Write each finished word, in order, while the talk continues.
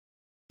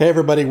Hey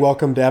everybody,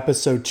 welcome to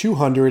episode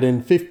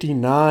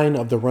 259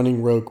 of the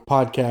Running Rogue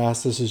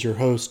podcast. This is your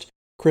host,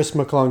 Chris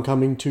McClung,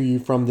 coming to you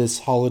from this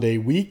holiday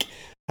week.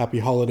 Happy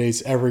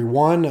holidays,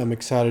 everyone. I'm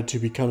excited to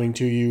be coming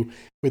to you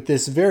with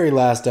this very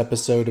last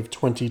episode of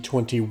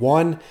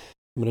 2021. I'm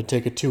going to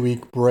take a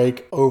 2-week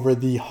break over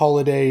the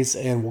holidays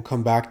and we'll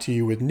come back to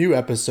you with new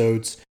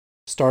episodes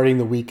starting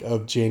the week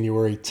of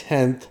January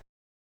 10th.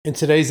 In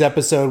today's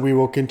episode, we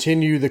will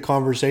continue the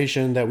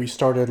conversation that we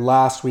started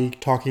last week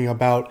talking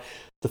about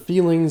the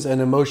feelings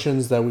and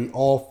emotions that we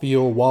all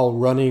feel while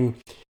running,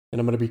 and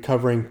I'm going to be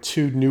covering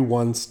 2 new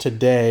ones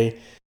today.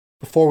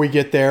 Before we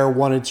get there,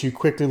 wanted to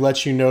quickly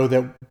let you know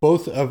that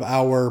both of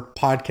our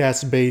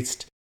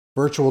podcast-based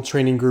virtual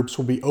training groups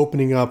will be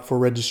opening up for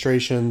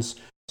registrations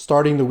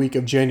starting the week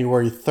of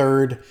January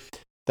 3rd.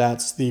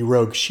 That's the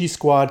Rogue She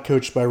Squad,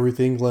 coached by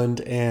Ruth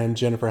England and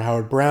Jennifer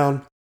Howard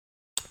Brown,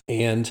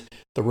 and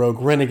the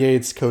Rogue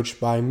Renegades, coached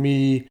by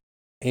me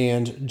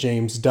and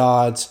James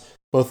Dodds.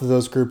 Both of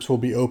those groups will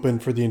be open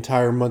for the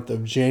entire month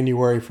of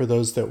January for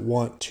those that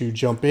want to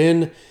jump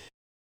in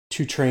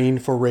to train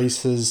for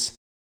races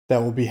that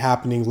will be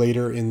happening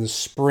later in the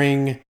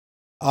spring.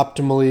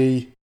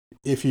 Optimally,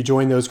 if you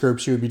join those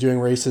groups, you would be doing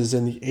races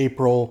in the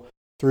April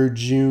through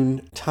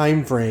June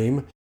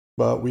timeframe,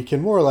 but we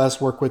can more or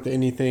less work with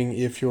anything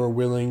if you're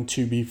willing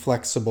to be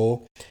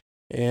flexible.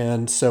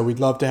 And so we'd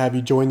love to have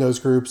you join those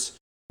groups.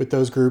 With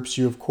those groups,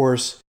 you of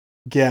course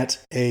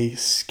get a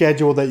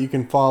schedule that you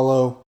can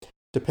follow.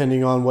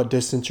 Depending on what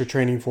distance you're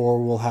training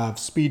for, we'll have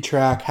speed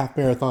track, half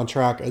marathon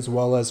track, as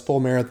well as full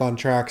marathon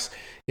tracks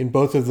in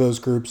both of those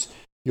groups.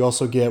 You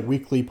also get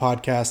weekly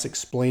podcasts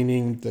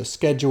explaining the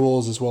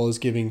schedules as well as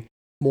giving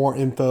more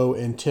info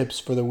and tips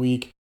for the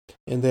week.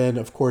 And then,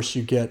 of course,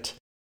 you get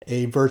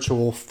a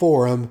virtual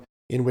forum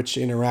in which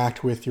to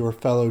interact with your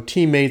fellow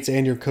teammates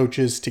and your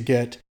coaches to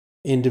get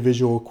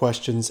individual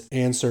questions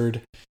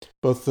answered.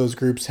 Both of those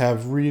groups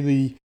have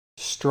really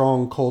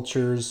strong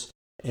cultures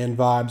and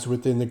vibes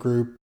within the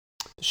group.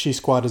 She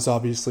Squad is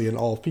obviously an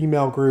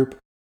all-female group,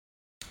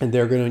 and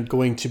they're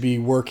going to be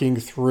working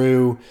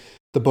through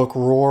the book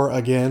Roar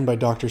again by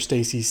Dr.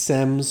 Stacy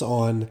Sims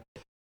on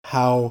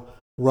how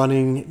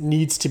running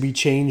needs to be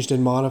changed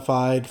and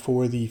modified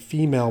for the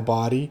female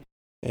body.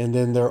 And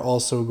then they're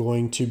also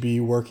going to be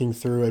working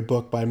through a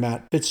book by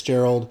Matt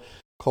Fitzgerald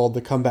called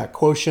The Comeback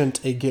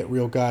Quotient, a Get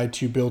Real Guide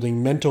to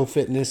Building Mental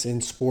Fitness in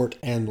Sport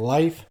and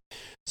Life.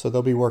 So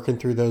they'll be working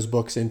through those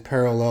books in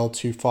parallel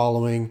to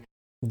following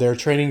their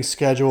training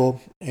schedule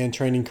and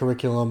training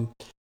curriculum.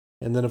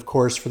 And then, of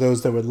course, for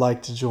those that would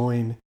like to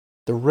join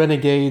the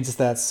Renegades,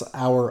 that's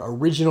our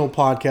original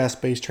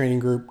podcast-based training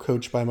group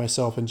coached by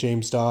myself and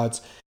James Dodds.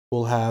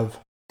 We'll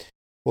have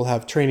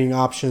training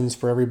options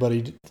for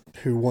everybody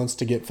who wants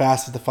to get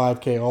fast at the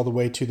 5K all the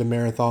way to the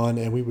marathon,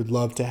 and we would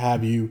love to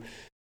have you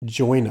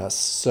join us.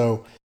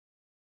 So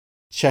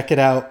check it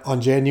out on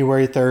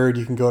January 3rd.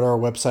 You can go to our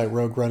website,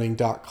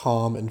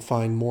 roguerunning.com, and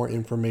find more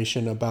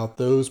information about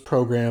those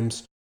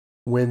programs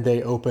when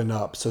they open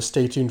up. So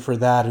stay tuned for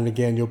that. And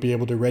again, you'll be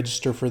able to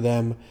register for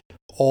them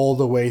all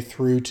the way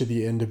through to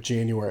the end of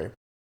January.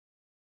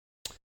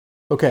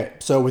 Okay,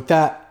 so with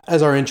that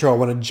as our intro, I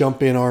want to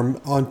jump in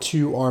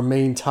onto our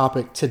main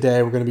topic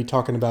today. We're going to be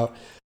talking about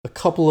a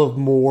couple of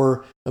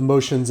more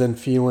emotions and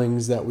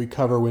feelings that we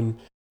cover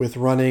with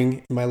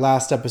running. In my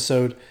last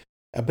episode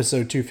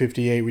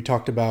 258, we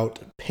talked about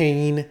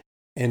pain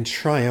and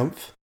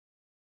triumph.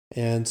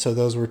 And so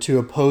those were 2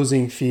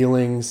 opposing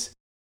feelings.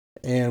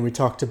 And we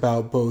talked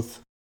about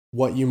both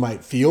what you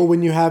might feel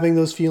when you're having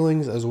those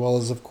feelings, as well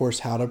as, of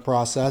course, how to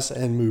process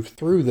and move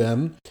through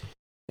them.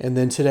 And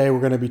then today we're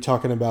going to be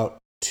talking about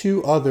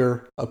 2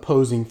 other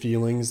opposing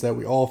feelings that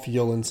we all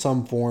feel in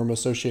some form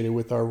associated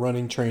with our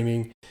running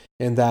training,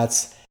 and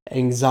that's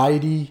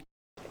anxiety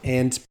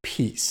and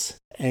peace.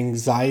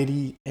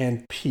 Anxiety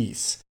and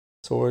peace.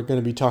 So we're going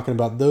to be talking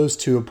about those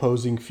 2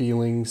 opposing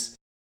feelings.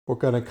 We're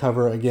going to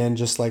cover, again,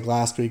 just like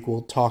last week,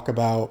 we'll talk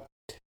about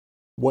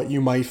what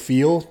you might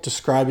feel,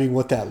 describing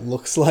what that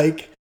looks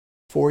like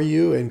for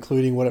you,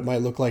 including what it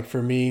might look like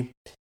for me.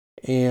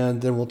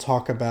 And then we'll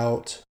talk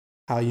about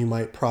how you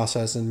might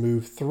process and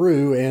move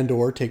through and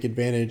or take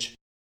advantage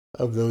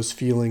of those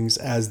feelings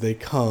as they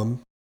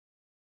come.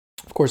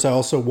 Of course, I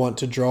also want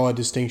to draw a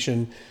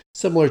distinction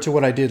similar to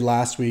what I did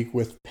last week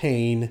with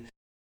pain.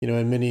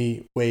 In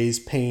many ways,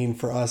 pain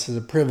for us is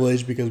a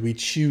privilege because we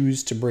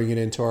choose to bring it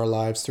into our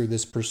lives through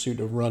this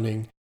pursuit of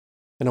running.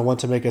 And I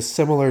want to make a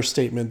similar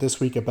statement this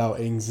week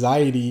about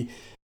anxiety,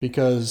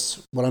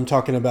 because what I'm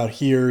talking about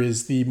here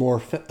is the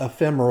more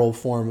ephemeral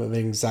form of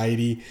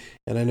anxiety.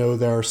 And I know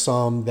there are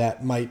some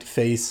that might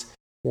face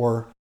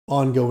more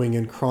ongoing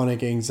and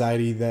chronic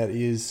anxiety that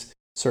is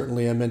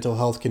certainly a mental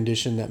health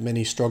condition that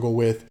many struggle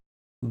with.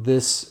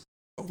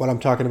 What I'm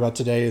talking about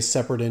today is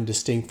separate and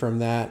distinct from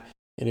that.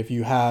 And if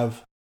you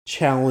have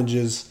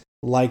challenges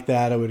like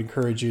that, I would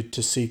encourage you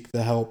to seek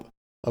the help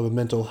of a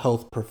mental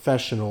health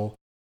professional.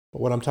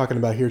 But what I'm talking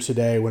about here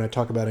today, when I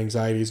talk about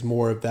anxiety, is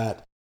more of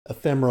that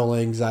ephemeral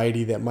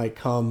anxiety that might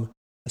come,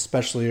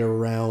 especially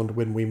around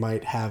when we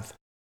might have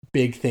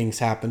big things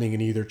happening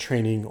in either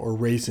training or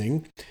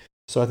racing.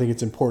 So I think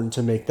it's important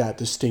to make that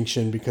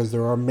distinction because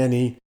there are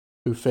many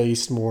who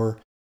face more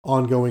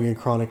ongoing and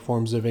chronic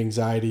forms of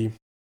anxiety.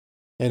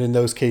 And in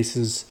those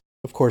cases,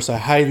 of course, I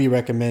highly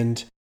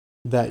recommend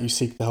that you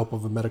seek the help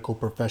of a medical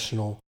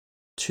professional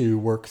to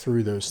work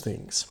through those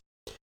things.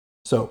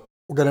 So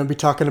we're going to be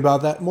talking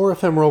about that more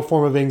ephemeral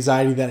form of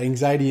anxiety, that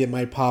anxiety that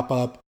might pop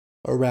up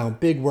around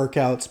big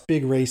workouts,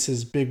 big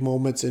races, big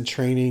moments in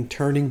training,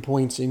 turning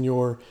points in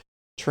your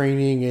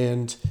training.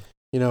 And,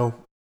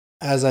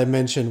 as I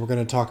mentioned, we're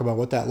going to talk about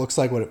what that looks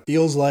like, what it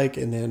feels like,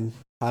 and then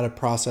how to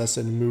process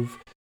and move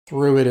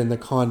through it in the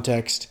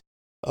context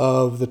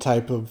of the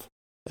type of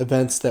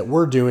events that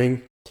we're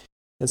doing.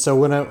 And so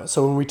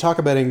when we talk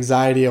about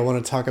anxiety, I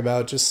want to talk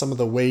about just some of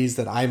the ways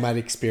that I might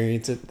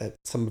experience it, that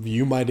some of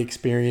you might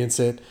experience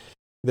it.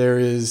 There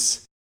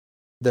is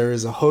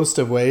a host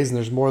of ways, and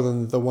there's more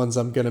than the ones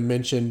I'm going to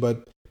mention,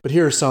 but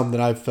here are some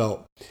that I've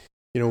felt.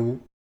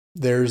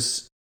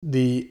 There's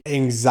the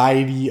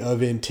anxiety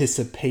of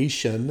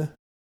anticipation,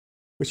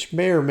 which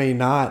may or may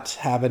not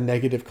have a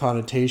negative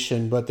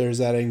connotation, but there's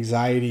that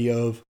anxiety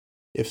of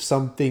if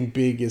something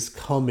big is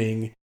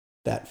coming,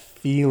 that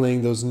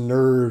feeling, those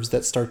nerves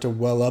that start to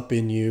well up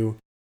in you,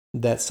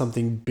 that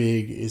something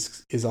big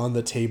is on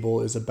the table,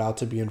 is about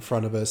to be in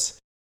front of us.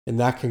 And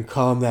that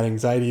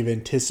anxiety of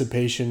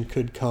anticipation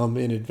could come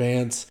in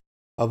advance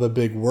of a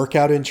big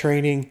workout in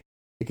training.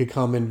 It could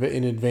come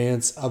in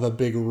advance of a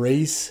big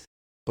race,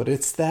 but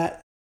it's that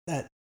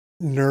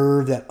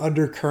nerve, that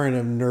undercurrent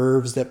of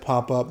nerves that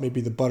pop up,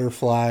 maybe the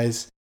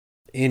butterflies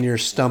in your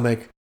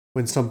stomach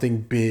when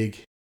something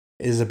big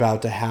is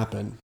about to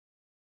happen.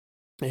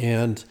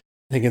 And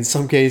I think in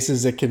some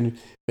cases it can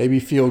maybe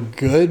feel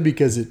good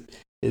because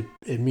it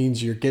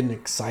means you're getting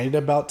excited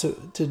about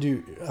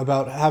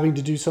having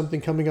to do something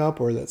coming up,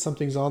 or that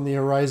something's on the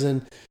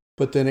horizon.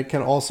 But then it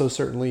can also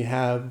certainly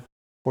have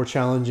more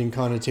challenging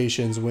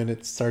connotations when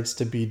it starts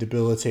to be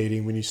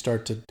debilitating, when you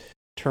start to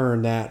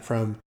turn that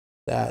from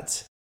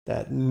that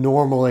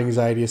normal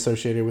anxiety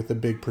associated with a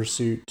big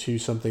pursuit to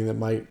something that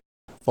might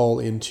fall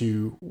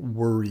into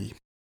worry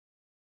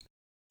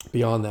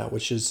beyond that,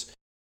 which is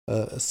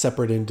a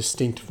separate and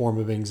distinct form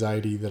of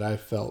anxiety that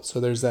I've felt. So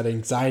there's that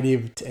anxiety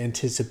of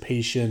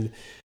anticipation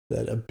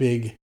that a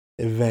big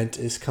event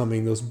is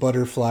coming, those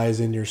butterflies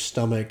in your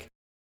stomach.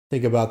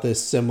 Think about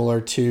this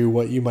similar to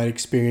what you might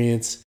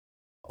experience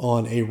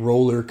on a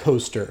roller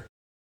coaster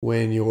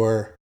when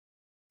you're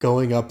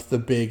going up the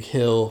big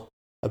hill,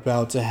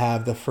 about to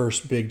have the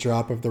first big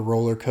drop of the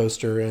roller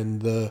coaster,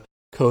 and the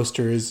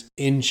coaster is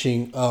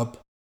inching up,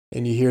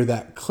 and you hear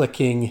that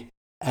clicking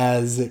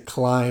as it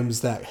climbs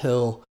that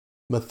hill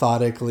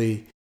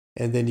methodically,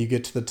 and then you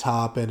get to the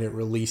top and it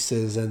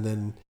releases, and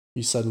then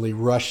you suddenly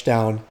rush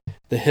down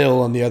the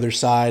hill on the other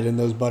side and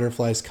those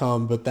butterflies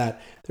come. But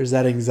there's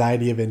that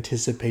anxiety of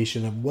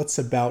anticipation of what's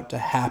about to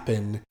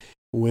happen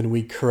when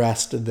we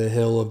crest the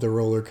hill of the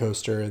roller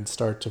coaster and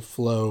start to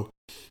flow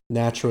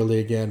naturally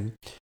again.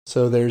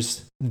 So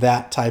there's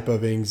that type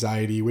of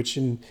anxiety, which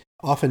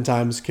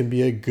oftentimes can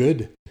be a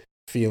good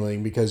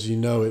feeling because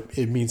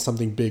it means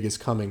something big is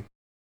coming.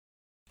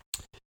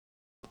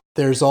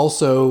 There's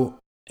also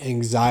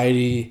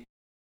anxiety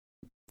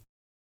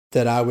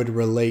that I would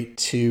relate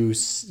to,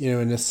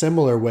 in a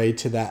similar way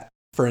to that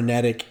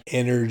frenetic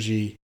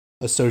energy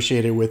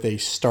associated with a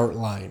start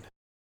line.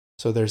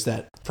 So there's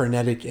that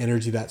frenetic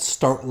energy, that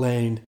start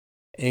line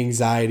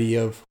anxiety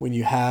of when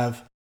you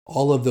have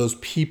all of those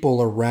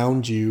people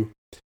around you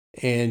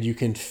and you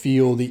can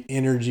feel the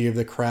energy of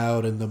the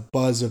crowd and the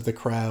buzz of the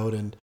crowd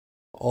and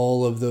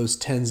all of those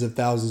tens of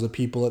thousands of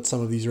people at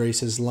some of these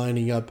races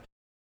lining up,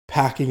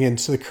 packing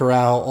into the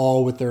corral,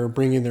 all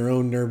bringing their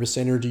own nervous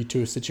energy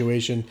to a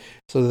situation.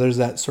 So there's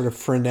that sort of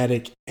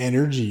frenetic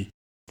energy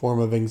form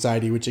of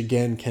anxiety, which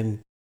again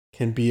can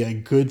be a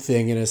good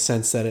thing in a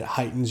sense that it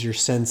heightens your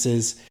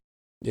senses.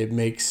 It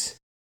makes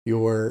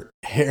your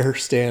hair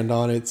stand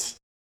on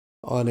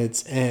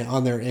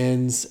their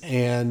ends,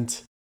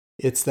 and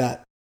it's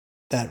that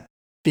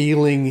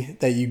feeling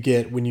that you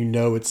get when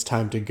it's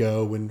time to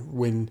go,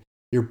 when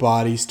your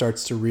body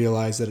starts to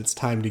realize that it's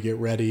time to get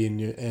ready,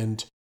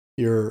 and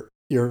your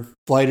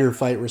flight or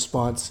fight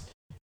response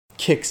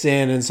kicks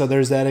in. And so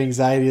there's that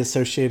anxiety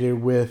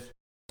associated with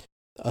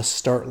a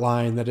start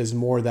line that is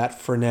more that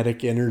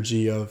frenetic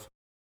energy of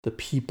the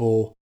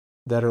people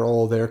that are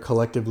all there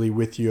collectively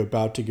with you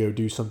about to go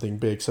do something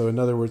big. So in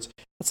other words,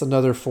 that's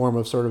another form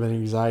of sort of an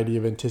anxiety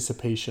of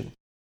anticipation.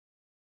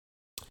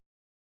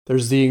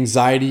 There's the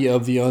anxiety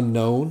of the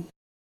unknown,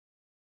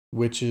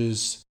 which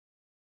is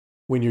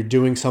when you're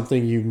doing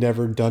something you've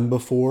never done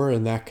before,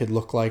 and that could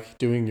look like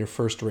doing your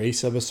first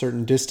race of a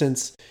certain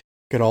distance.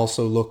 It could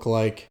also look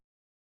like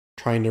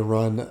trying to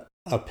run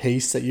a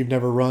pace that you've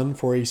never run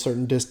for a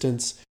certain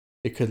distance.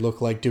 It could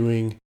look like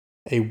doing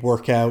a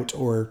workout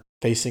or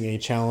facing a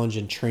challenge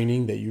in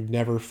training that you've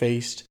never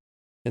faced.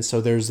 And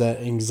so there's that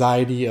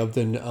anxiety of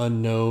the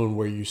unknown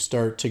where you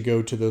start to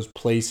go to those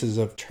places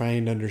of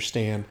trying to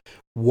understand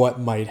what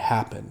might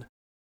happen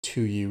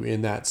to you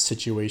in that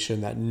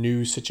situation, that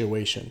new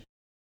situation.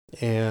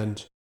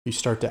 And you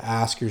start to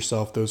ask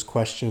yourself those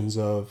questions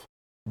of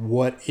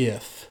what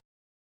if,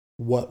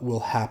 what will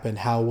happen,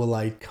 how will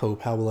I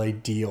cope, how will I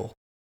deal?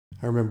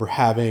 I remember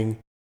having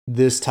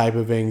this type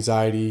of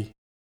anxiety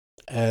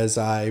as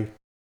I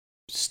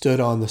stood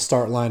on the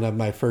start line of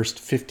my first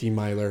 50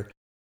 miler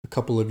a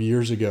couple of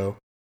years ago,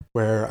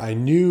 where I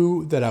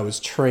knew that I was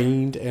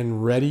trained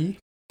and ready.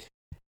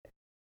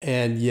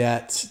 And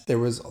yet there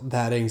was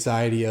that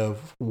anxiety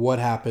of what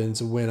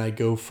happens when I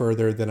go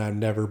further than I've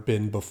never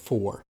been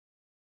before.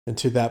 And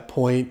to that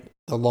point,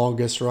 the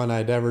longest run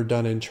I'd ever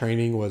done in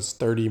training was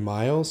 30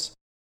 miles.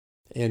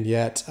 And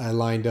yet I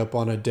lined up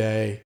on a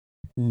day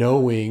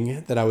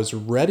knowing that I was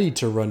ready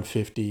to run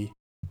 50,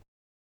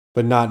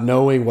 but not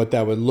knowing what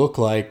that would look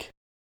like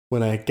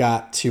when I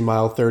got to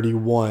mile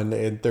 31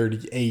 and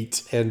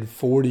 38 and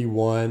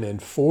 41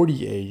 and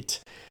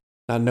 48,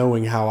 not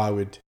knowing how I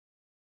would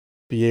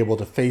be able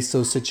to face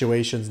those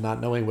situations,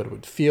 not knowing what it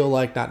would feel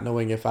like, not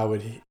knowing if I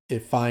would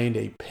find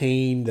a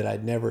pain that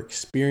I'd never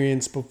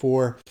experienced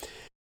before.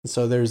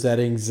 So there's that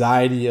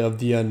anxiety of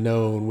the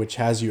unknown, which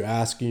has you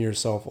asking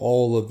yourself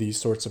all of these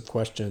sorts of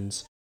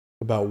questions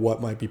about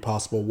what might be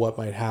possible, what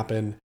might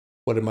happen,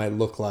 what it might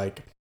look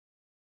like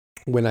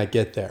when I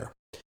get there.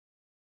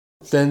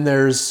 Then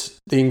there's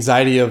the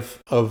anxiety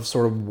of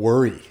sort of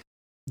worry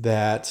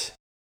that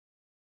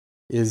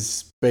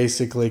is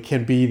basically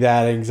can be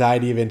that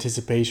anxiety of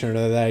anticipation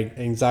or that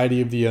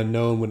anxiety of the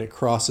unknown when it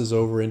crosses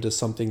over into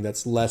something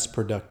that's less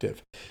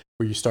productive,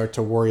 where you start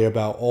to worry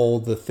about all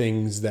the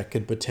things that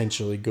could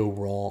potentially go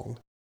wrong.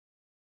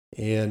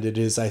 And it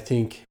is, I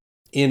think,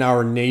 in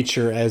our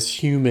nature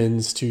as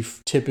humans to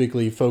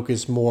typically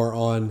focus more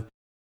on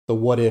the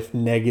what if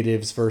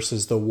negatives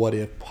versus the what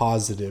if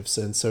positives.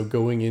 And so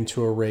going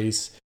into a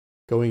race,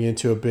 going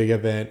into a big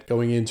event,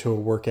 going into a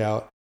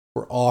workout,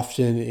 we're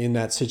often in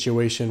that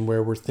situation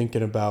where we're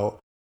thinking about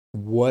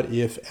what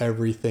if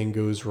everything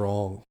goes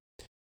wrong?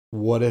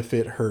 What if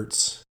it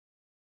hurts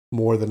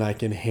more than I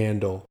can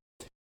handle?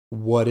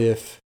 What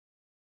if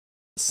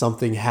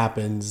something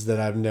happens that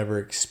I've never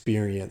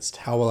experienced?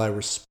 How will I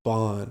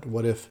respond?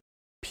 What if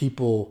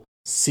people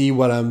see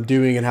what I'm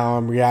doing and how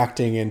I'm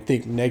reacting and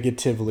think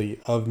negatively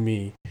of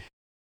me?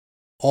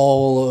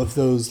 All of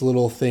those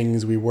little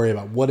things we worry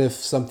about. What if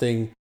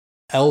something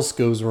else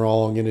goes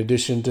wrong in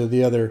addition to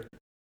the other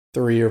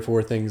 3 or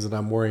 4 things that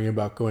I'm worrying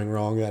about going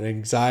wrong? That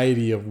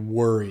anxiety of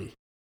worry,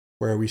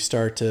 where we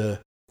start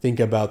to think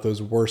about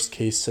those worst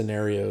case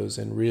scenarios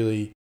and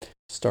really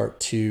start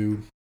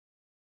to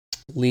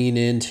lean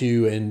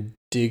into and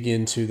dig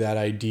into that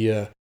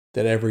idea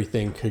that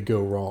everything could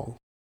go wrong.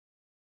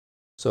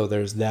 So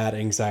there's that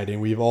anxiety,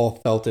 and we've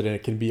all felt it, and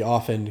it can be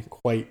often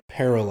quite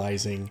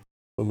paralyzing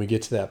when we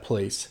get to that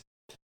place.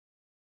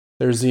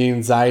 There's the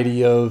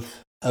anxiety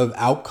of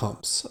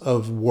outcomes,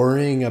 of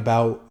worrying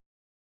about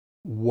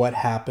what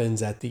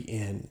happens at the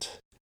end.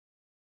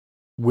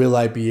 Will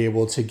I be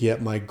able to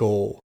get my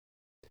goal?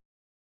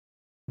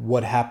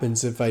 What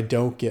happens if I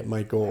don't get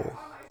my goal?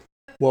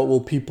 What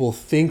will people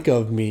think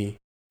of me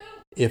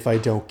if I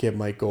don't get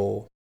my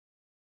goal?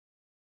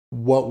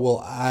 What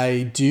will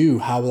I do?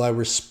 How will I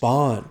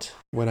respond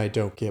when I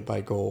don't get my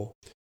goal?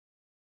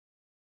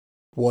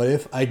 What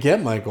if I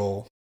get my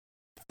goal?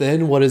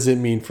 Then what does it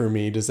mean for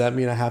me? Does that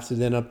mean I have to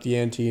then up the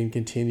ante and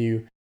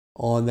continue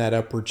on that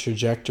upward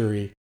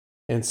trajectory?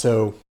 And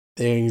so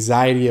the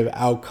anxiety of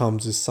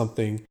outcomes is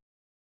something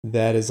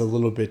that is a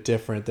little bit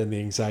different than the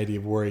anxiety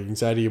of worry.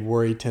 Anxiety of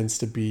worry tends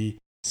to be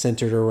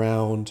centered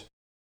around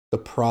the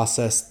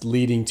process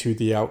leading to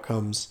the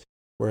outcomes,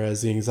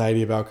 whereas the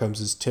anxiety of outcomes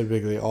is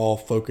typically all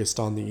focused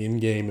on the end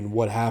game and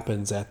what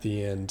happens at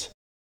the end.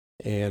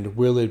 And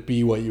will it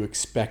be what you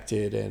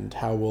expected? And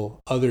how will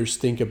others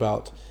think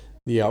about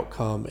the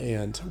outcome?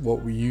 And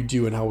what will you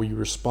do and how will you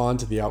respond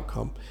to the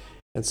outcome?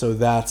 And so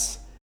that's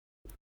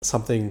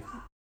something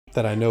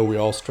that I know we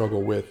all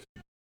struggle with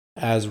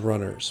as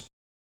runners.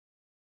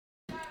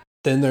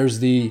 Then there's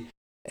the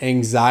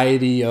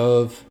anxiety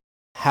of,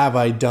 have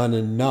I done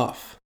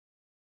enough?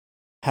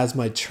 Has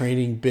my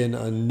training been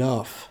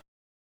enough?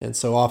 And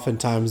so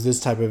oftentimes this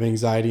type of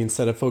anxiety,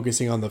 instead of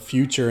focusing on the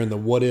future and the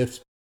what if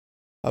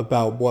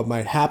about what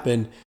might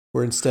happen,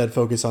 we're instead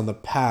focused on the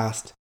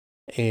past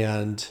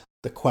and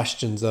the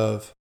questions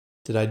of,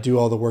 did I do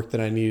all the work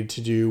that I needed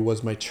to do?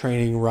 Was my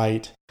training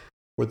right?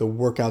 Were the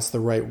workouts the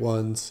right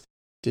ones?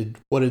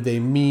 What did they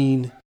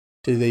mean?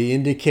 Do they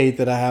indicate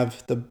that I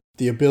have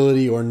the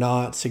ability or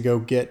not to go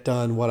get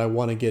done what I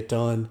want to get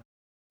done?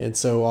 And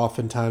so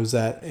oftentimes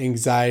that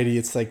anxiety,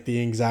 it's like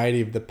the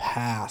anxiety of the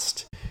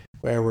past,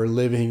 where we're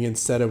living,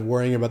 instead of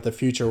worrying about the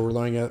future,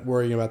 we're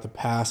worrying about the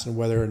past and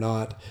whether or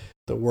not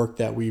the work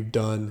that we've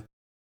done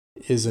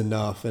is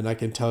enough. And I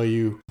can tell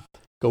you,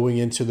 going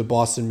into the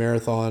Boston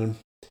Marathon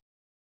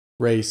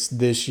race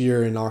this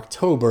year in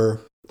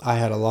October, I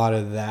had a lot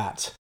of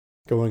that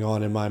going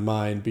on in my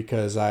mind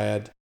because I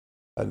had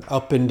an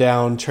up and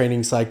down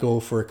training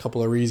cycle for a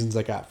couple of reasons.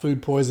 I got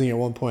food poisoning at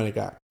one point.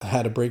 I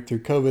had a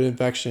breakthrough COVID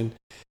infection.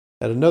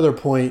 At another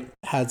point,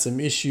 had some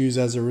issues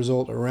as a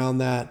result around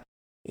that.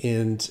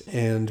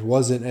 and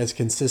wasn't as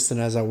consistent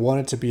as I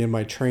wanted to be in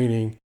my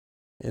training.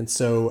 And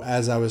so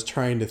as I was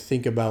trying to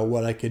think about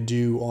what I could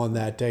do on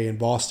that day in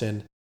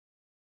Boston,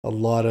 a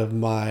lot of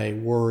my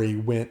worry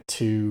went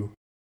to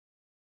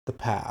the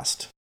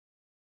past.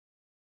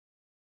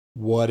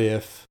 What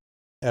if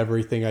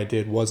everything I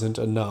did wasn't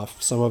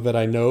enough? Some of it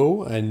I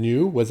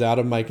knew was out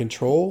of my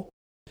control,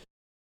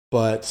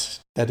 but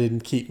that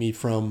didn't keep me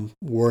from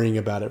worrying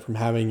about it, from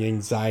having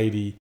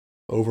anxiety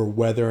over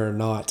whether or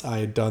not I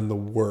had done the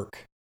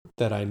work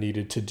that I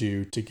needed to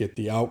do to get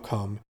the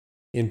outcome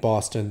in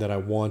Boston that I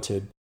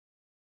wanted.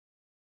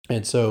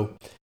 And so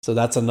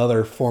that's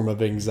another form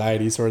of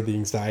anxiety, sort of the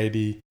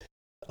anxiety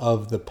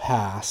of the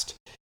past.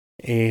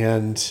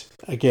 And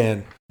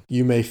again,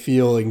 you may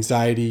feel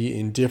anxiety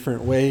in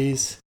different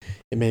ways.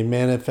 It may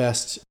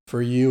manifest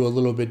for you a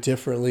little bit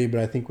differently, but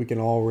I think we can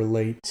all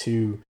relate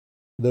to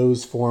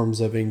those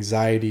forms of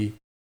anxiety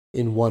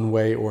in one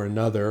way or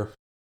another.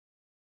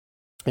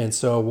 And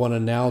so I want to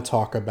now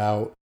talk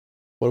about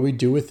what do we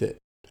do with it?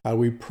 How do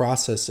we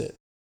process it?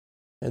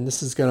 And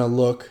this is going to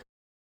look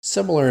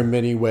similar in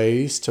many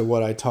ways to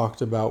what I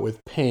talked about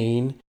with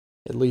pain,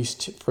 at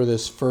least for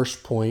this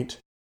first point.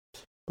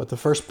 But the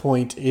first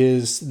point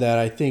is that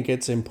I think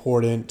it's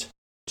important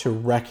to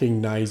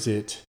recognize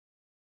it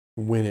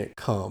when it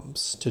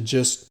comes, to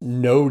just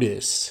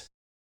notice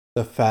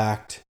the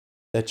fact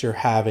that you're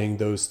having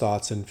those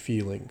thoughts and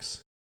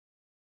feelings.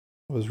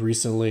 I was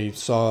recently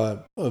saw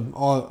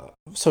a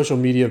social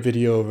media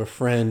video of a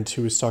friend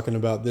who was talking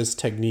about this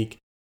technique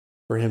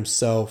for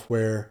himself,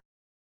 where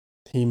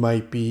he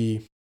might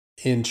be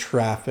in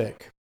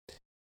traffic,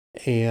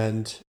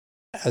 and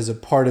as a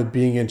part of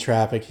being in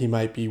traffic, he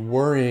might be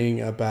worrying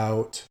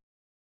about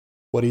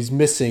what he's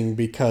missing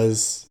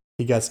because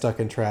he got stuck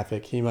in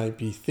traffic. He might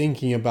be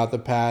thinking about the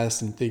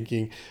past and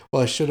thinking,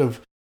 well, I should have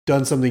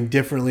done something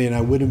differently and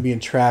I wouldn't be in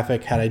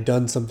traffic had I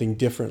done something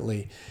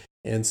differently.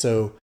 And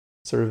so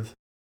sort of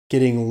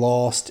getting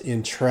lost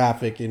in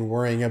traffic and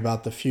worrying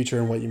about the future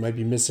and what you might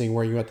be missing,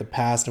 worrying about the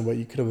past and what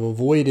you could have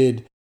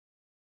avoided,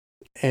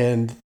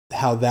 and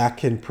how that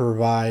can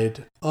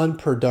provide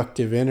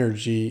unproductive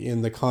energy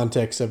in the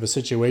context of a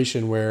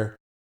situation where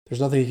there's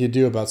nothing he could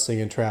do about staying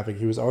in traffic.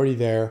 He was already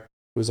there.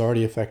 It was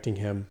already affecting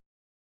him.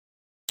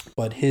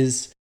 But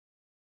his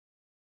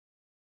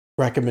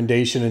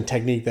recommendation and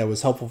technique that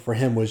was helpful for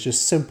him was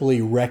just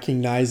simply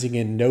recognizing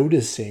and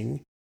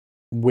noticing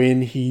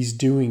when he's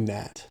doing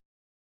that.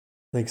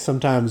 Like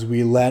sometimes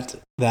we let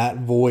that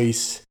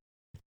voice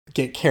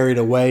get carried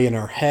away in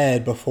our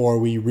head before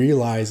we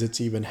realize it's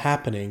even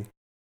happening.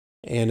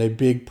 And a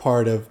big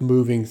part of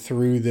moving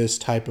through this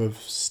type of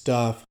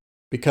stuff,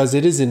 because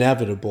it is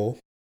inevitable,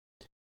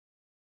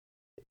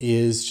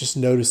 is just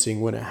noticing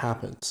when it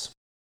happens.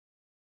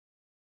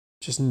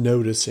 Just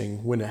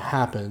noticing when it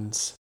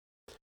happens.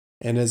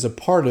 And as a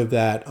part of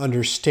that,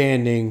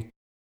 understanding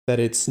that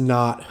it's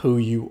not who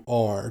you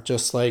are.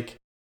 Just like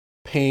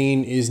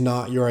pain is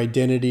not your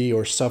identity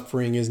or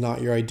suffering is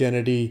not your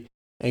identity,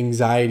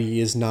 anxiety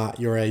is not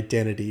your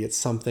identity. It's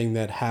something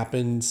that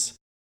happens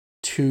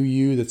to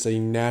you, that's a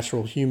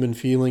natural human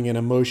feeling and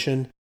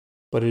emotion,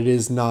 but it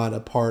is not a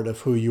part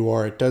of who you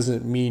are. It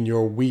doesn't mean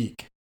you're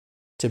weak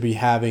to be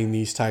having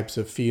these types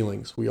of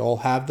feelings. We all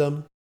have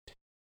them.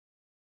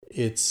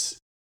 It's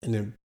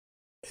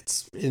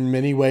in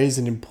many ways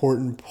an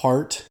important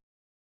part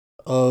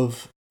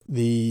of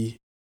the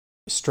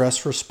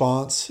stress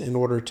response in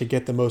order to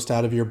get the most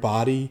out of your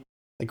body.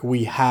 Like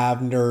we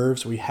have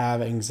nerves, we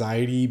have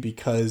anxiety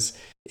because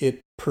it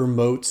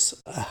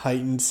promotes a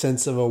heightened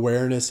sense of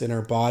awareness in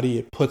our body.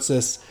 It puts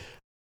us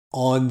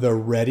on the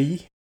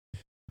ready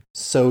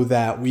so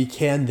that we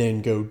can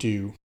then go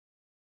do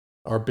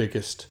our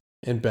biggest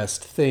and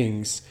best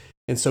things.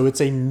 And so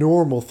it's a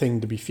normal thing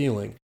to be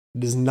feeling.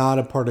 It is not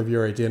a part of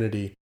your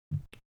identity.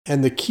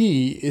 And the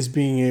key is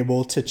being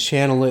able to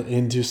channel it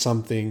into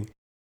something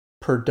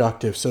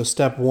productive. So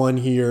step one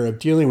here of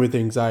dealing with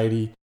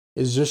anxiety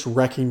is just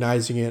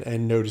recognizing it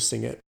and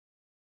noticing it.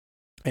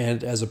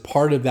 And as a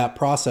part of that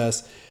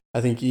process,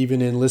 I think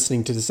even in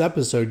listening to this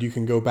episode, you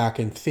can go back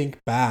and think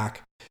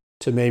back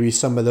to maybe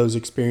some of those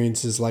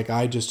experiences like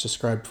I just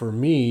described for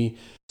me,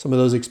 some of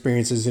those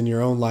experiences in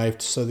your own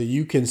life so that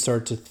you can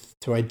start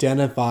to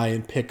identify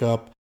and pick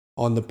up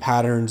on the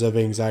patterns of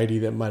anxiety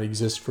that might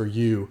exist for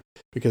you.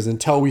 Because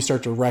until we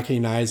start to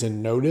recognize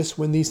and notice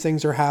when these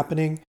things are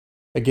happening,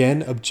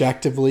 again,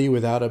 objectively,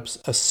 without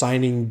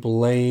assigning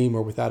blame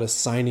or without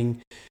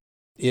assigning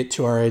it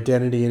to our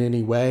identity in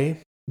any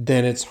way,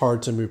 then it's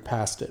hard to move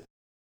past it.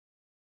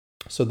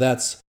 So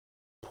that's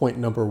point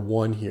number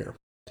one here.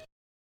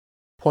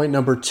 Point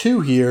number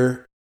two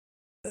here,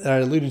 that I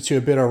alluded to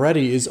a bit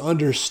already, is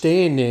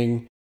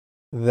understanding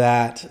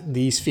that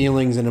these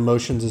feelings and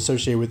emotions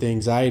associated with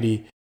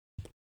anxiety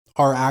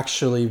are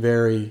actually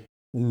very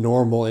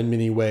normal in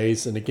many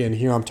ways. And again,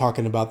 here I'm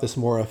talking about this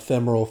more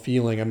ephemeral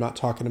feeling. I'm not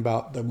talking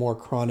about the more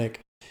chronic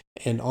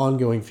and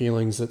ongoing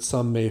feelings that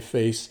some may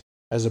face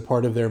as a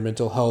part of their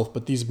mental health.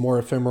 But these more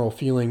ephemeral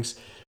feelings,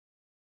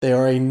 they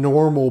are a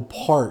normal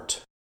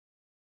part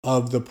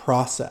of the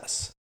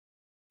process.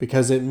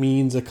 because it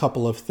means a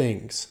couple of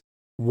things.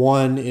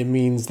 One, it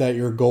means that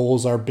your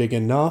goals are big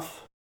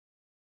enough.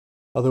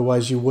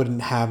 Otherwise, you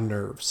wouldn't have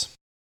nerves.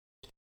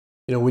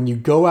 When you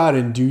go out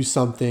and do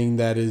something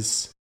that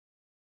is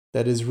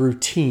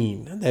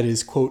routine, that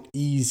is, quote,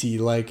 easy,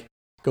 like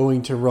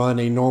going to run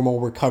a normal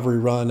recovery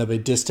run of a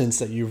distance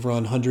that you've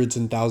run hundreds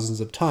and thousands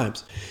of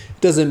times,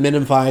 it doesn't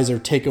minimize or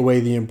take away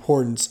the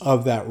importance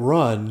of that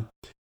run,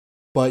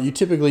 but you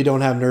typically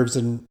don't have nerves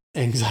and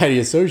anxiety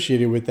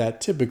associated with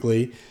that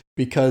typically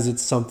because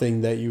it's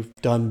something that you've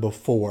done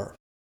before,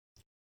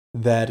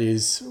 that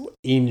is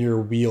in your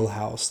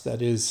wheelhouse,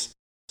 that is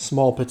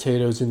small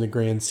potatoes in the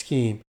grand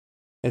scheme.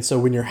 And so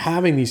when you're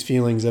having these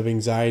feelings of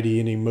anxiety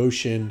and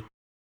emotion,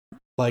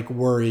 like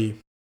worry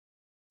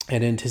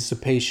and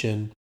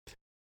anticipation,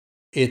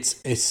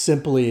 it's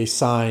simply a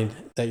sign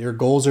that your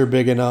goals are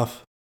big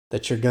enough,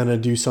 that you're going to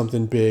do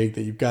something big,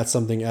 that you've got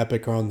something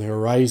epic on the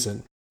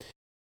horizon.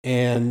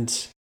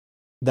 And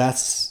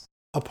that's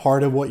a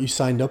part of what you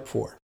signed up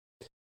for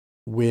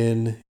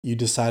when you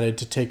decided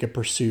to take a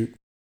pursuit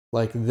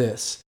like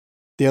this.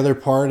 The other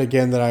part,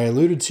 again, that I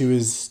alluded to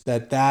is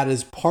that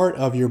is part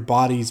of your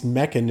body's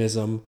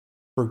mechanism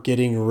for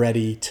getting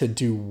ready to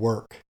do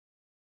work,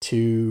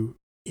 to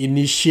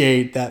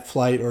initiate that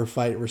flight or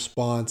fight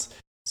response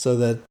so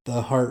that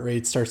the heart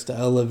rate starts to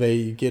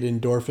elevate, you get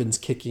endorphins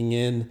kicking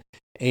in,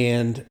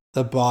 and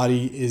the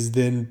body is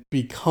then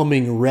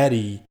becoming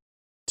ready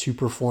to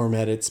perform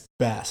at its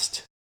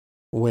best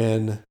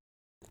when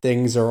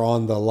things are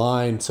on the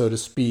line, so to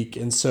speak.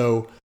 And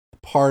so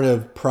part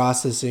of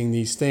processing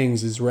these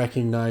things is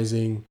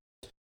recognizing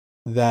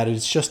that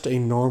it's just a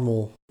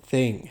normal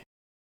thing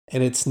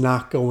and it's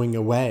not going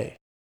away.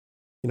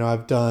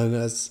 I've done,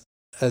 as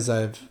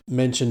I've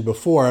mentioned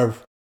before,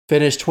 I've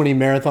finished 20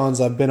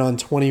 marathons. I've been on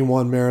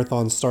 21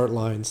 marathon start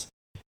lines.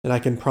 And I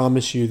can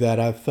promise you that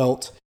I've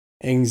felt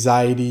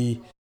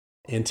anxiety,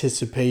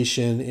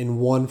 anticipation in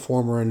one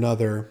form or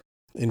another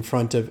in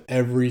front of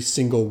every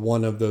single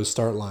one of those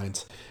start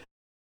lines.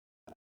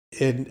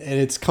 And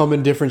it's come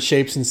in different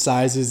shapes and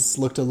sizes,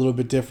 looked a little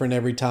bit different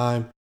every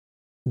time,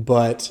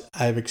 but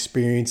I've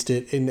experienced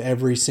it in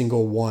every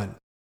single one.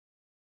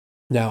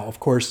 Now, of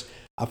course,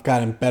 I've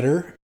gotten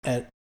better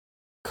at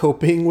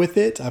coping with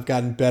it. I've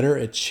gotten better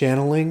at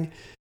channeling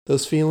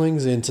those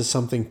feelings into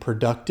something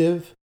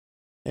productive.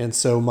 And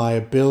so my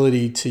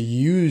ability to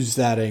use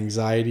that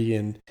anxiety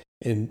and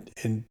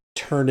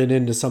turn it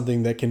into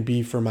something that can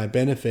be for my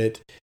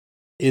benefit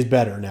is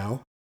better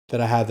now that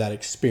I have that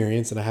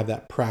experience and I have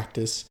that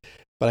practice.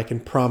 But I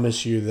can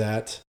promise you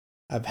that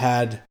I've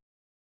had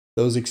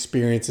those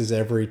experiences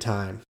every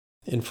time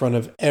in front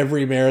of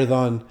every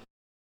marathon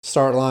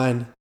start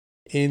line.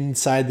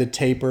 Inside the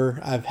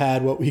taper, I've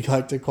had what we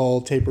like to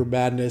call taper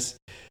madness.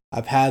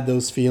 I've had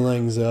those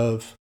feelings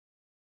of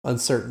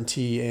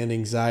uncertainty and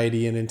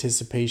anxiety and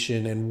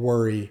anticipation and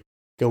worry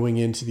going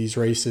into these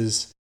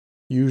races,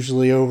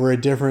 usually over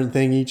a different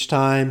thing each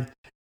time,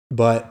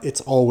 but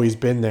it's always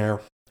been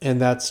there. And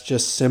that's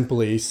just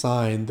simply a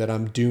sign that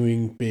I'm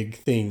doing big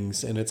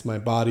things, and it's my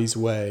body's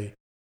way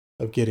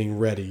of getting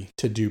ready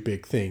to do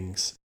big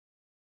things.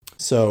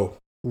 So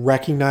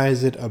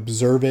recognize it,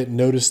 observe it,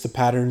 notice the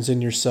patterns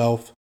in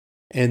yourself,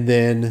 and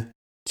then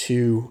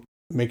to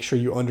make sure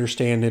you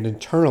understand and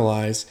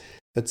internalize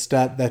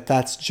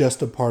that's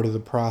just a part of the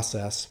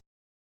process.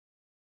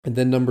 And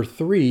then number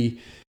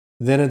 3,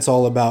 then it's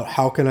all about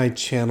how can I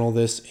channel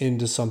this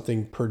into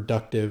something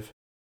productive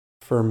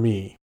for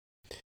me.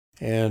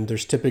 And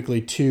there's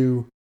typically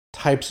 2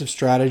 types of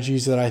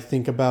strategies that I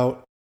think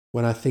about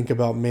when I think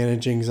about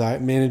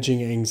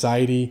managing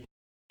anxiety.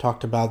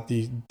 Talked about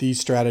these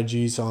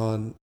strategies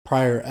on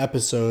prior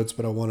episodes,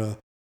 but I want to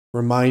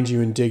remind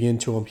you and dig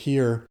into them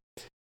here.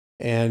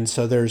 And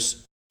so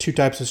there's 2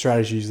 types of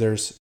strategies.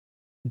 There's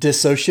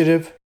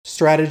dissociative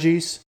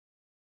strategies,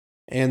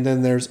 and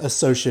then there's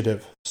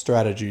associative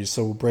strategies.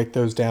 So we'll break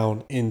those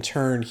down in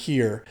turn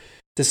here.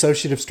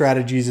 Dissociative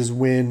strategies is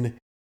when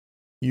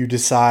you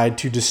decide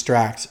to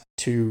distract,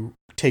 to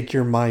take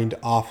your mind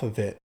off of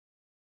it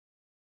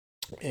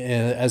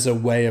as a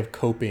way of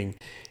coping.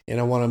 And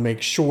I want to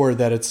make sure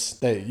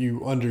that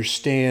you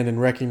understand and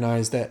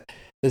recognize that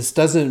this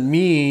doesn't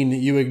mean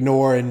you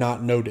ignore and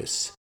not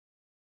notice.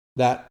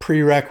 That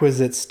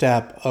prerequisite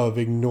step of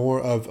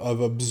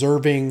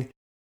observing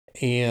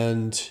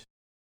and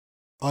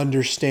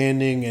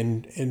understanding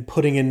and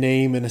putting a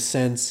name and a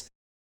sense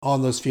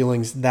on those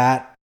feelings,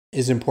 that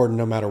is important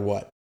no matter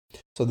what.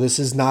 So this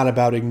is not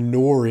about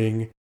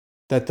ignoring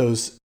that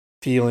those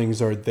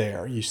feelings are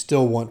there. You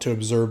still want to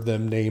observe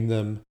them, name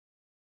them,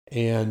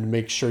 and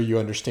make sure you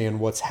understand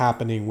what's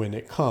happening when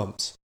it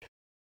comes.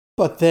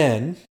 But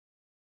then,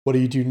 what do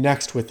you do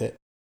next with it?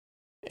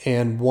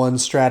 And one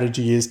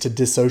strategy is to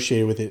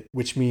dissociate with it,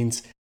 which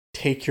means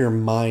take your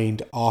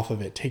mind off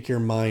of it, take your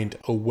mind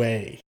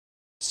away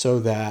so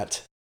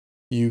that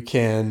you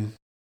can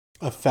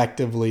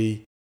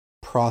effectively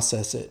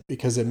process it,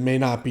 because it may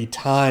not be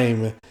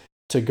time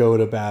to go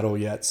to battle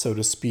yet, so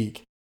to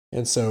speak.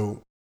 And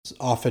so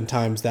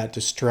oftentimes that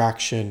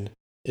distraction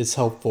is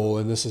helpful.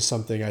 And this is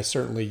something I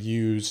certainly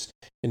use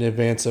in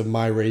advance of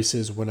my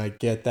races when I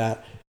get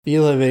that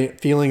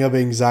feeling of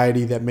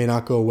anxiety that may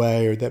not go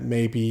away or that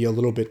may be a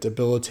little bit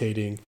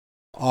debilitating.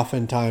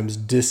 Oftentimes,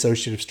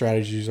 dissociative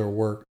strategies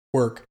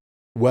work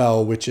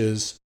well, which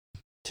is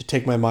to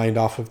take my mind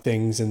off of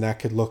things, and that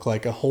could look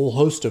like a whole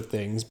host of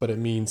things, but it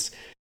means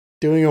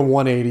doing a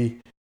 180,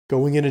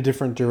 going in a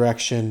different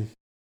direction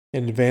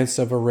in advance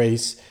of a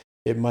race.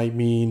 It might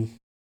mean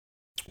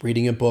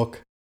reading a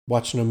book,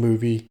 watching a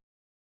movie,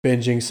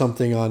 binging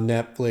something on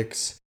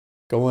Netflix,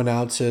 going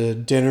out to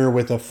dinner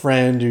with a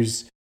friend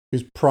who's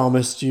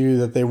promised you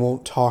that they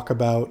won't talk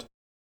about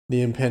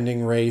the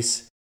impending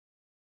race,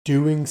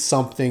 doing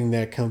something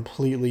that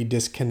completely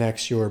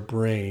disconnects your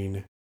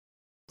brain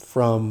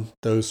from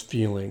those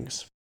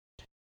feelings.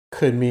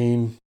 Could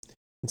mean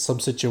in some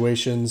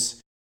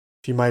situations,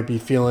 if you might be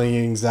feeling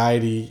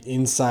anxiety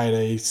inside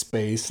a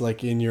space,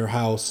 like in your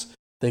house,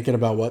 thinking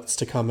about what's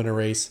to come in a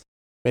race,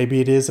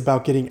 maybe it is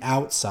about getting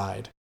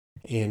outside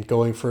and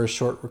going for a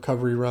short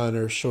recovery run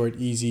or a short,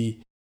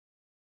 easy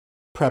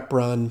prep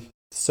run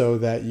so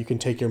that you can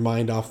take your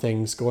mind off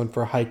things, going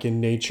for a hike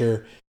in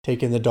nature,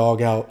 taking the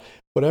dog out,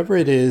 whatever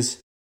it is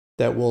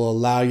that will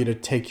allow you to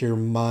take your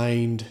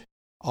mind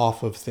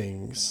off of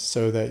things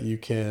so that you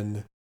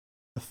can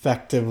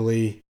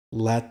effectively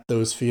let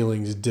those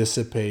feelings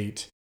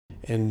dissipate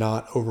and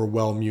not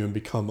overwhelm you and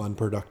become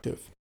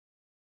unproductive.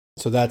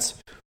 So that's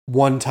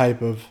one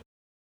type of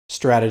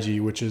strategy,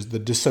 which is the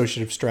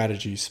dissociative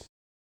strategies.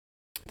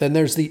 Then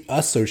there's the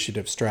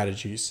associative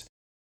strategies.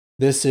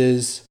 This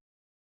is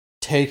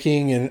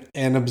taking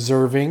and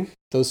observing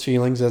those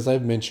feelings, as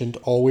I've mentioned,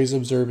 always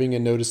observing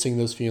and noticing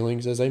those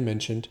feelings, as I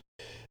mentioned,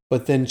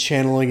 but then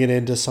channeling it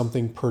into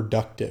something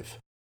productive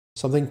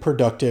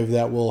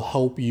that will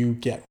help you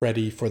get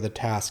ready for the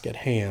task at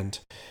hand.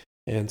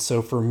 And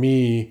so for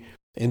me,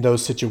 in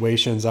those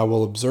situations, I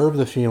will observe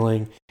the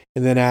feeling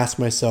and then ask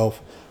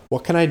myself,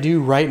 what can I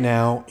do right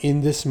now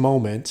in this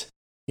moment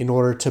in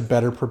order to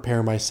better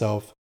prepare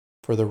myself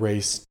for the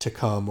race to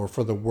come or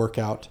for the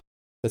workout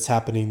that's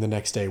happening the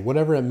next day?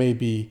 Whatever it may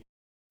be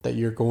that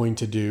you're going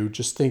to do,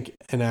 just think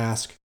and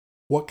ask,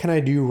 what can I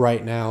do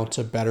right now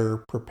to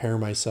better prepare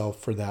myself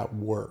for that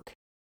work?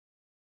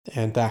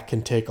 And that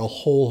can take a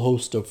whole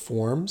host of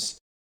forms.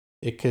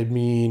 It could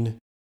mean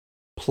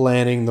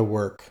planning the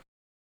work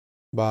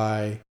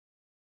by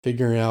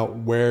figuring out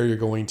where you're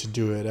going to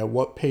do it, at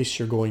what pace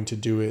you're going to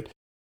do it,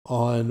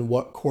 on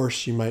what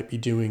course you might be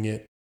doing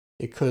it.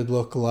 It could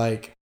look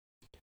like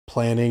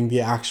planning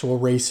the actual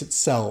race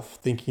itself,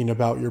 thinking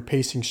about your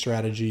pacing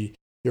strategy,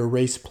 your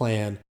race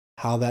plan,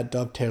 how that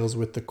dovetails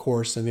with the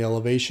course and the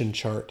elevation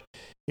chart.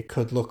 It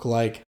could look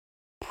like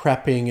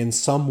prepping in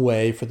some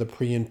way for the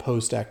pre and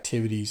post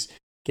activities,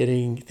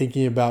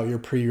 thinking about your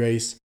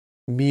pre-race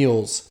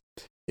meals.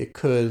 It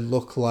could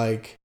look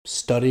like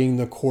studying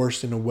the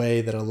course in a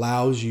way that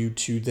allows you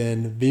to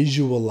then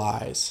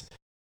visualize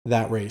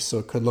that race. So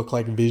it could look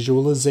like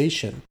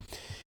visualization.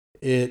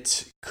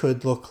 It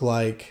could look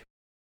like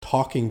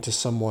talking to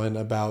someone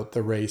about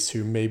the race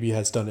who maybe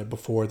has done it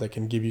before that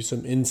can give you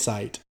some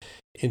insight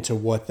into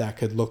what that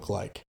could look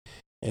like.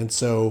 And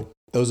so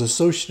those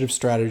associative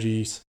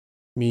strategies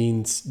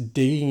means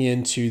digging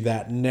into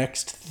that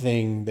next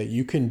thing that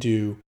you can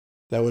do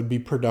that would be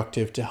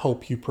productive to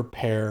help you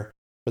prepare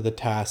for the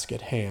task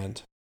at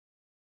hand.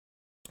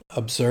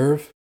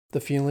 Observe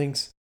the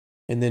feelings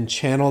and then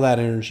channel that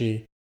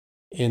energy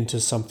into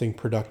something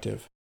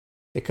productive.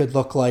 It could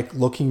look like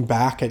looking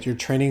back at your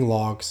training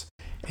logs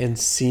and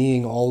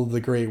seeing all of the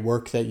great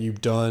work that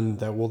you've done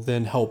that will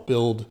then help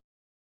build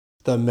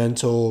the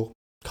mental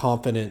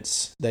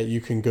confidence that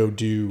you can go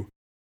do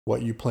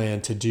what you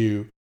plan to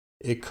do.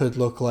 It could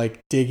look like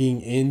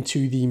digging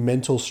into the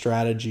mental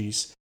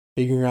strategies,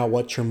 figuring out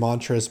what your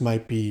mantras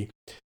might be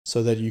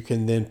so that you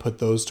can then put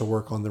those to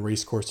work on the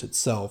race course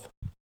itself.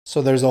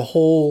 So there's a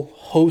whole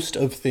host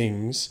of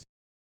things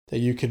that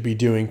you could be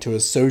doing to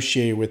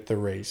associate with the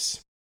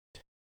race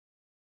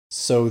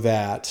so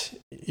that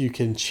you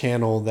can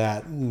channel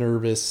that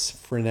nervous,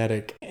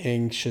 frenetic,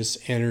 anxious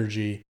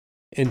energy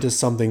into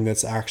something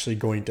that's actually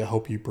going to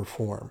help you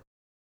perform.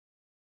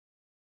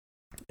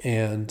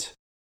 And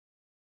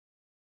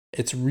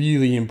it's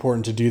really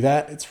important to do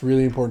that. It's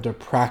really important to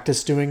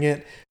practice doing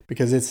it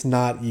because it's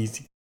not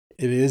easy.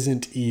 It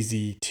isn't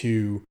easy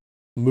to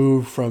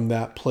move from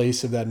that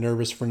place of that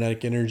nervous,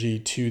 frenetic energy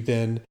to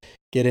then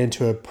get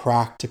into a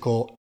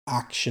practical,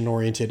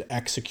 action-oriented,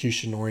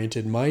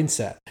 execution-oriented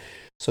mindset.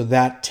 So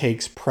that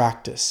takes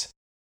practice.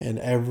 And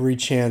every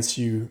chance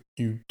you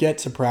get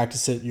to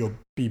practice it, you'll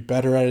be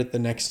better at it the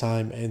next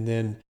time, and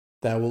then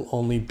that will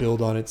only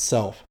build on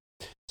itself.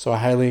 So I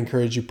highly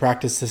encourage you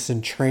practice this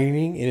in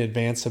training in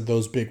advance of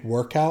those big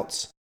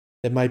workouts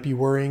that might be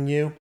worrying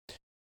you.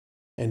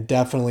 And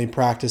definitely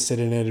practice it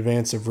in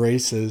advance of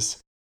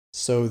races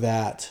so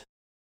that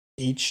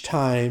each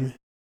time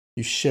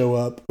you show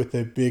up with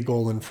a big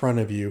goal in front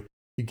of you,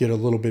 you get a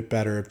little bit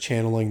better of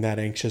channeling that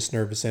anxious,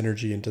 nervous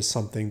energy into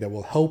something that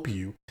will help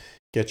you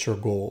get your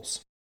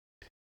goals.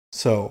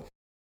 So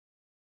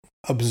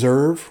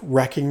observe,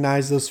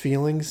 recognize those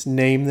feelings,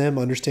 name them,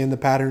 understand the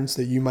patterns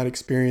that you might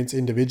experience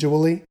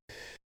individually.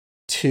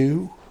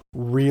 2,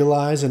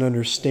 realize and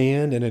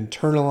understand and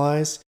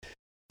internalize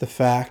the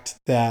fact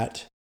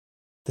that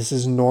this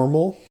is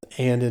normal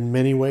and in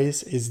many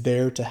ways is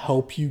there to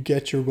help you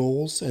get your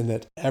goals, and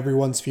that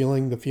everyone's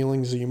feeling the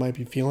feelings that you might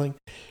be feeling.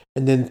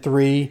 And then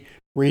 3,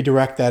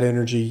 redirect that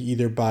energy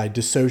either by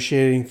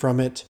dissociating from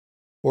it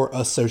or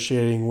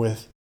associating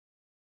with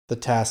the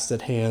tasks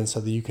at hand so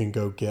that you can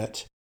go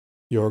get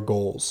your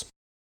goals.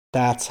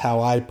 That's how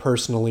I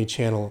personally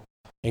channel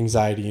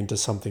anxiety into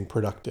something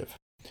productive.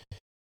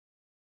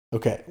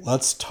 Okay,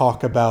 let's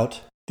talk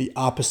about the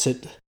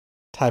opposite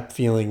type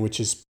feeling, which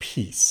is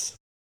peace.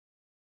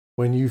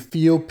 When you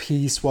feel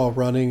peace while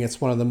running, it's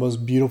one of the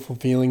most beautiful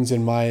feelings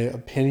in my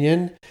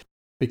opinion,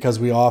 because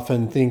we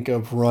often think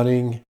of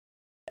running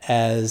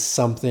as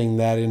something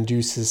that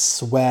induces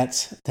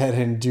sweat, that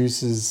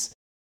induces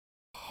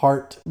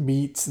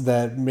heartbeats,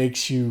 that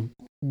makes you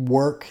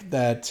work,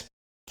 that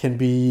can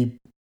be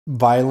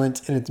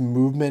violent in its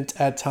movement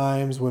at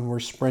times when we're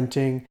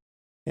sprinting.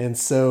 And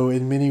so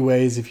in many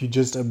ways, if you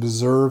just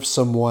observe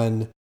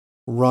someone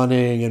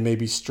running and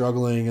maybe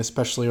struggling,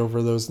 especially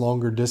over those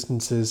longer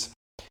distances,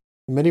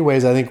 in many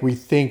ways, I think we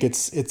think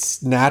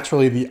it's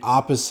naturally the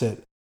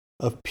opposite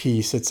of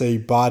peace. It's a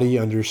body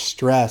under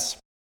stress.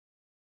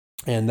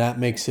 And that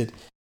makes it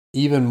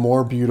even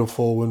more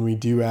beautiful when we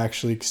do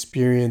actually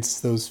experience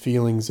those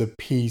feelings of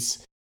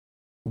peace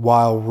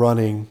while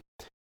running.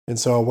 And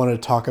so I want to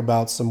talk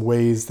about some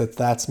ways that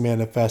that's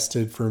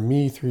manifested for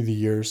me through the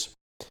years.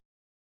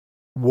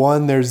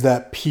 One, there's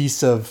that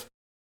piece of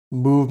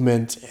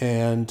movement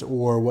and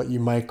or what you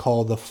might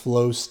call the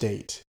flow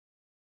state.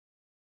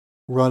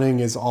 Running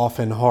is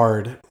often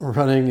hard.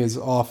 Running is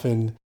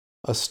often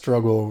a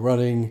struggle.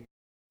 Running,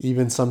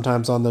 even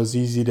sometimes on those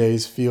easy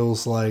days,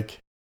 feels like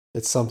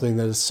it's something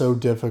that is so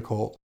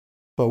difficult.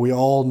 But we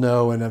all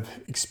know and have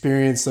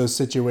experienced those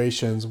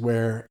situations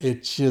where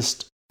it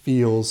just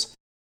feels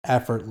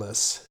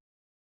effortless.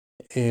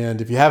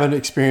 And if you haven't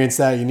experienced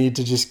that, you need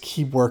to just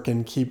keep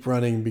working, keep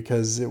running,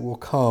 because it will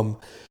come.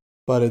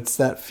 But it's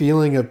that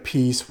feeling of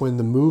peace when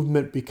the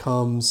movement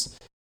becomes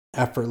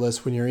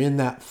effortless, when you're in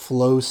that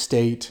flow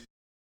state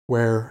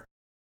where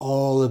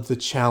all of the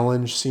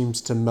challenge seems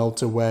to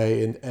melt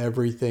away and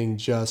everything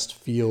just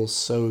feels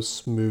so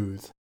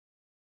smooth.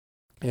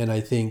 And I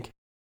think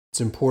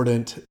it's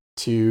important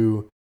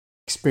to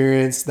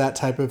experience that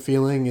type of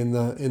feeling in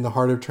the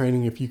heart of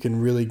training. If you can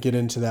really get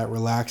into that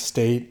relaxed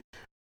state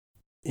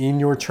in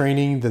your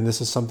training, then this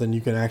is something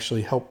you can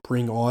actually help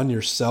bring on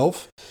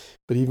yourself.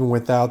 But even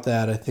without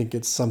that, I think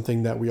it's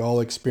something that we all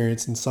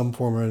experience in some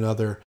form or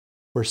another,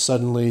 where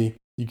suddenly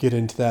you get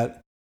into that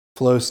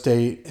flow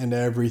state and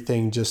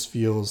everything just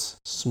feels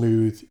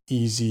smooth,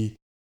 easy,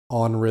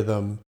 on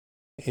rhythm,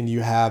 and you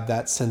have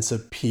that sense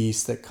of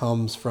peace that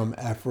comes from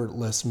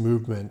effortless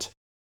movement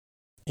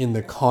in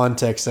the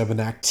context of an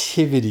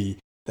activity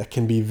that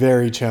can be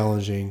very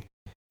challenging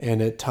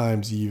and at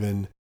times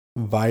even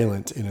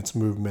violent in its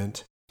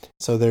movement.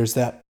 So there's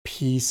that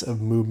piece of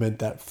movement,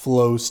 that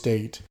flow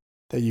state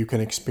that you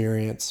can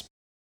experience.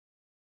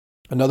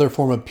 Another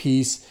form of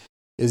peace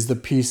is the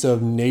peace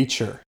of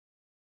nature,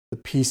 the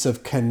peace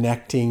of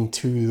connecting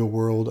to the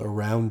world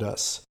around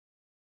us.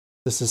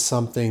 This is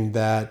something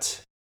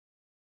that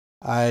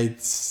I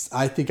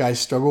think I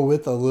struggle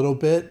with a little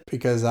bit,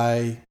 because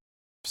I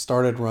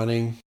started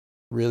running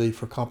really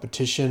for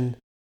competition,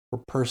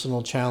 for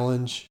personal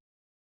challenge,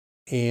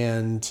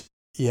 and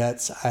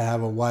yet I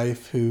have a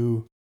wife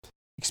who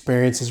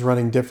experiences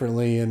running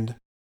differently, and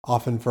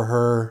often for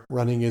her,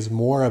 running is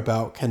more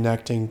about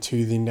connecting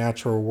to the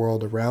natural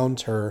world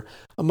around her,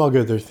 among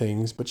other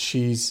things, but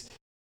she's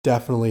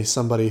definitely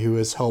somebody who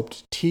has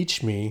helped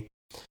teach me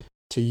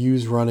to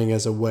use running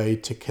as a way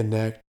to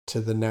connect to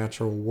the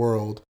natural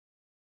world.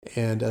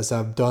 And as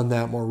I've done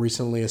that more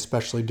recently,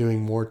 especially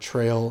doing more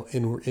trail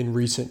in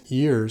recent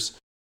years,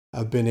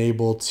 I've been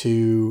able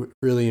to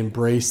really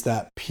embrace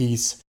that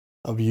piece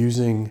of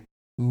using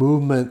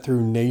movement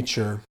through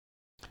nature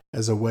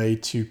as a way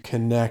to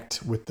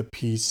connect with the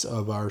peace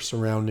of our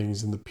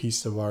surroundings and the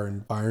peace of our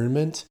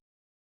environment.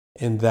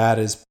 And that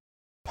is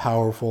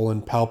powerful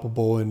and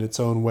palpable in its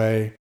own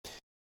way.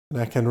 And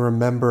I can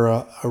remember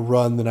a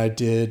run that I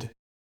did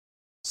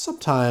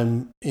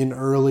sometime in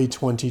early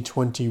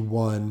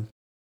 2021,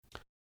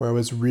 where I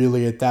was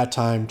really at that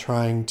time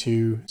trying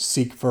to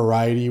seek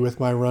variety with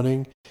my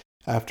running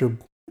after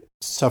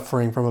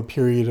suffering from a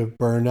period of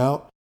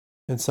burnout.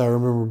 And so I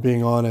remember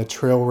being on a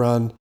trail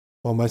run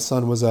while my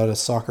son was at a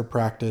soccer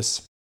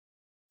practice,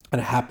 and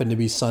it happened to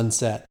be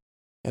sunset.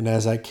 And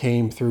as I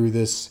came through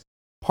this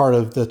part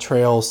of the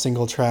trail,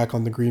 single track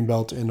on the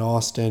Greenbelt in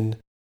Austin,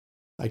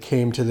 I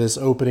came to this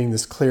opening,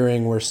 this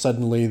clearing, where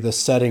suddenly the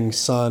setting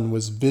sun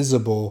was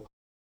visible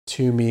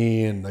to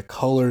me, and the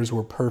colors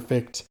were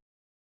perfect,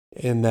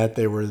 in that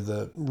they were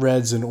the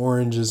reds and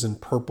oranges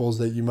and purples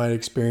that you might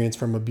experience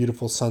from a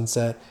beautiful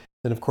sunset.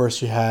 And of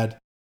course you had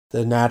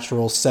the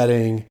natural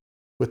setting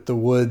with the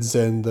woods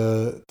and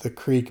the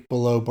creek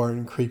below,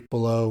 Barton Creek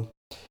below.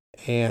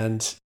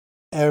 and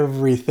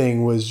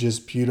everything was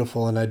just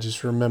beautiful. And I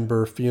just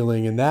remember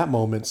feeling in that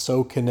moment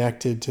so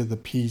connected to the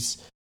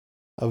peace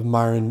of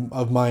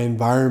my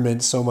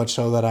environment, so much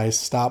so that I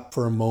stopped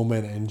for a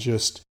moment and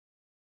just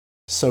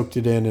soaked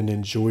it in and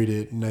enjoyed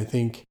it. And I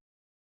think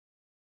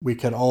we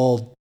could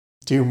all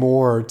do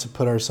more to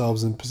put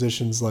ourselves in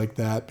positions like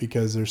that,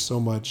 because there's so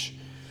much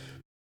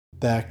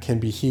that can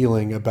be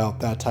healing about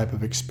that type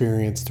of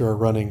experience through our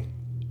running.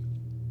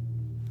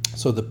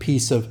 So the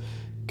piece of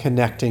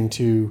connecting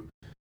to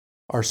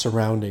our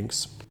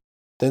surroundings.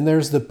 Then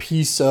there's the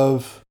piece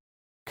of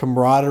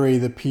camaraderie,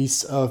 the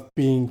piece of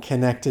being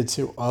connected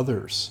to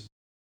others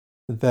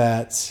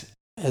that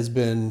has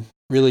been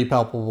really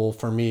palpable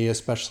for me,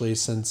 especially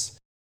since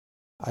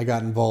I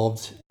got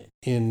involved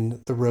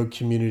in the road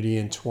community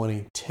in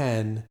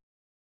 2010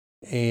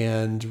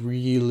 and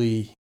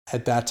really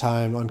at that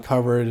time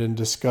uncovered and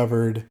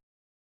discovered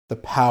the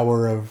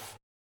power of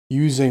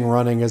using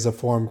running as a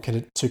form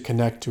to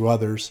connect to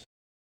others,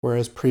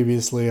 whereas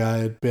previously I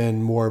had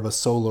been more of a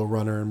solo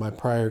runner in my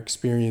prior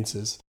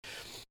experiences.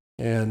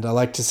 And I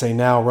like to say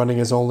now, running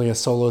is only a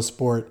solo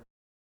sport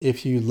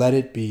if you let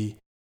it be,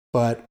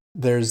 but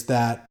there's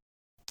that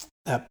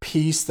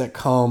piece that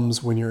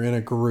comes when you're in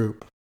a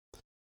group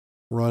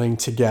running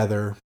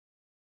together.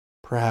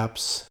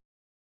 Perhaps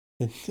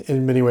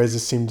in many ways, it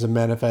seemed to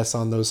manifest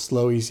on those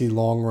slow, easy,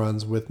 long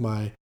runs with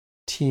my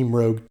Team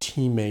Rogue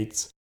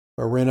teammates,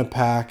 where we're in a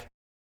pack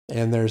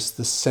and there's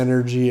the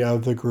synergy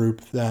of the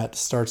group that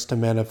starts to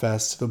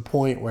manifest to the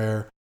point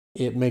where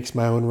it makes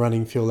my own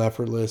running feel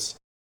effortless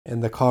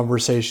and the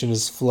conversation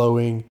is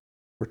flowing.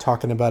 We're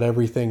talking about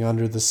everything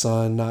under the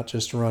sun, not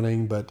just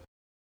running, but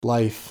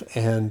life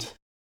and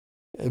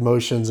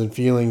emotions and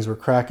feelings. We're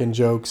cracking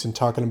jokes and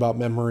talking about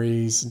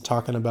memories and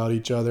talking about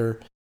each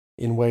other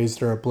in ways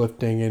that are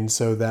uplifting. And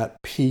so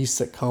that peace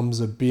that comes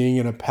of being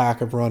in a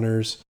pack of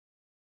runners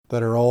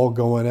that are all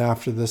going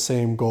after the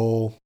same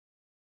goal,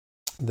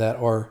 that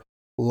are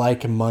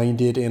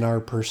like-minded in our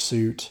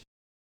pursuit.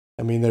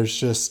 I mean,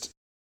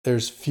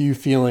 there's few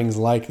feelings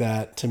like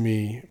that to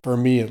me, for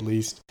me at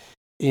least,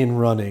 in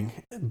running,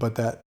 but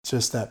that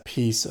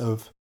piece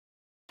of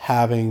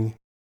having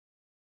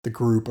the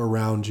group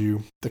around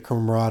you, the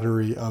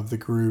camaraderie of the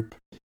group,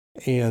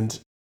 and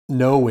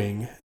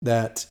knowing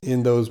that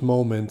in those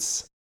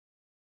moments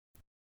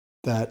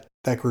that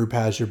group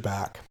has your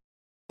back,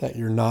 that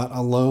you're not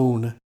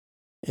alone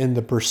in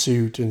the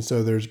pursuit. And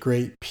so there's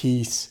great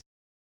peace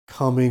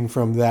coming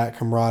from that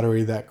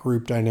camaraderie, that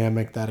group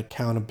dynamic, that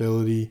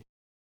accountability,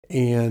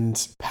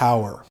 and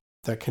power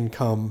that can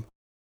come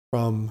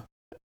from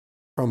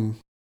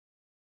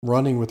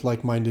running with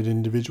like-minded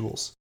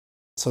individuals.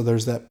 So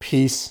there's that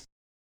piece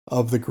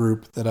of the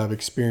group that I've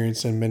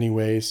experienced in many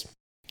ways.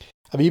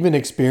 I've even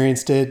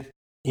experienced it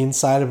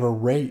inside of a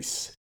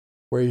race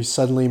where you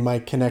suddenly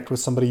might connect with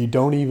somebody you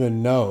don't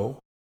even know.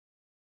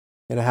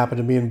 And it happened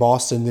to me in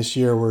Boston this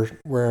year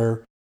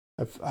where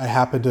I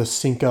happened to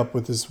sync up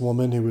with this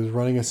woman who was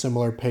running a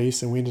similar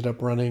pace, and we ended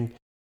up running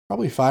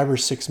probably 5 or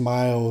 6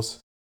 miles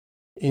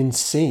in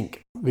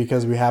sync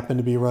because we happened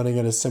to be running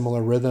at a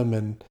similar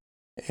rhythm,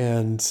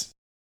 and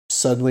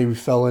suddenly we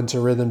fell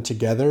into rhythm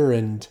together,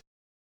 and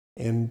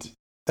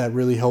that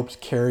really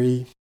helped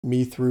carry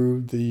me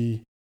through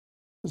it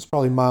was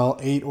probably mile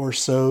 8 or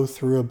so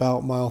through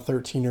about mile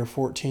 13 or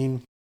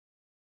 14.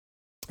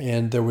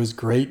 And there was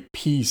great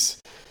peace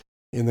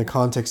in the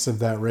context of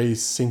that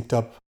race, synced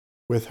up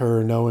with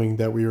her, knowing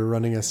that we were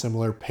running a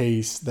similar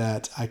pace,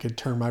 that I could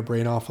turn my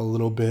brain off a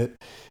little bit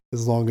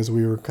as long as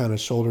we were kind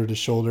of shoulder to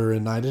shoulder.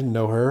 And I didn't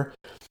know her,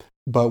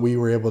 but we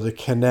were able to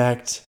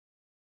connect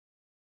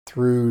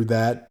through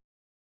that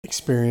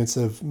experience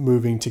of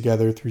moving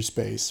together through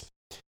space.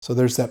 So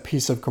there's that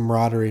piece of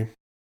camaraderie.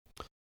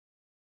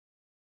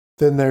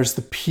 Then there's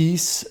the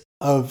piece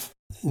of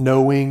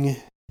knowing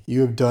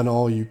you have done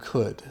all you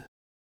could.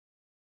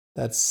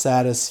 That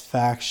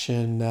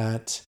satisfaction,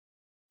 that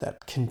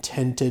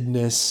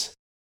contentedness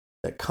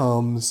that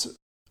comes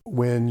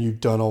when you've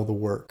done all the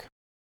work.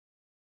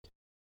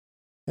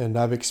 And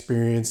I've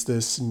experienced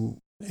this in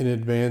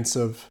advance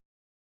of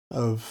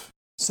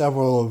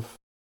several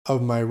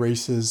of my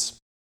races,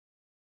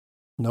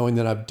 knowing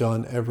that I've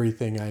done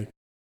everything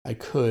I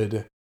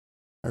could.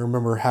 I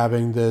remember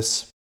having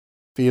this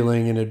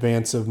feeling in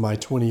advance of my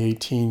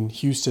 2018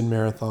 Houston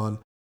Marathon,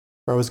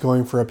 where I was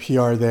going for a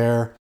PR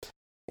there.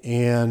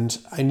 And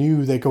I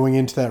knew that going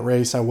into that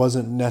race, I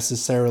wasn't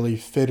necessarily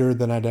fitter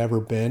than I'd ever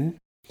been,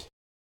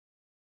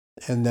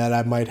 and that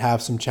I might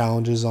have some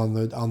challenges on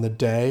the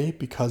day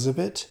because of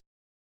it.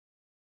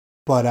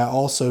 But I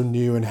also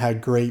knew and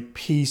had great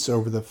peace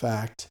over the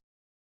fact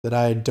that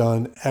I had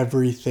done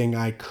everything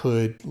I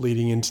could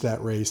leading into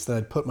that race, that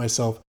I'd put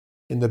myself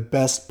in the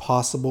best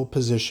possible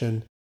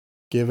position,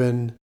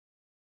 given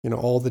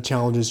all the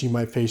challenges you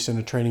might face in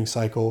a training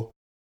cycle,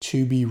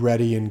 to be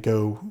ready and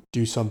go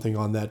do something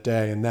on that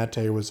day. And that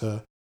day was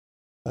a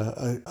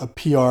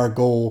PR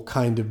goal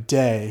kind of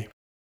day.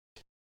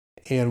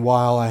 And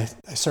while I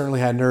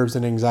certainly had nerves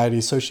and anxiety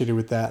associated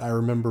with that, I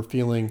remember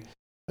feeling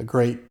a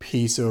great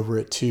peace over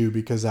it too,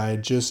 because I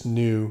just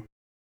knew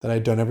that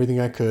I'd done everything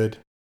I could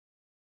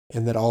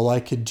and that all I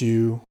could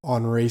do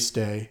on race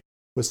day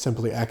was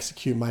simply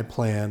execute my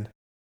plan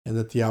and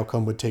that the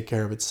outcome would take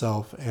care of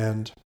itself.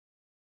 And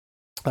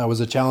that was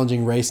a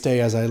challenging race day,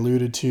 as I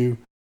alluded to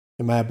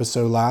in my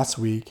episode last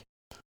week,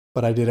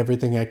 but I did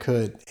everything I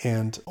could.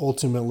 And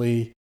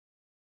ultimately,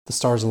 the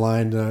stars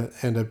aligned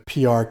and a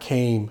PR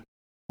came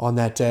on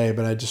that day.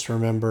 But I just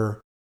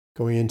remember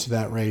going into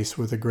that race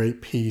with a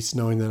great peace,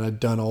 knowing that I'd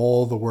done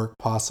all the work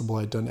possible.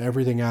 I'd done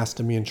everything asked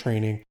of me in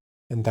training.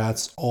 And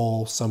that's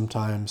all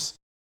sometimes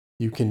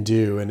you can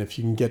do. And if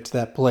you can get to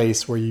that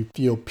place where you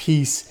feel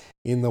peace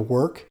in the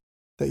work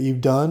that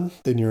you've done,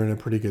 then you're in a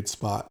pretty good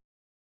spot.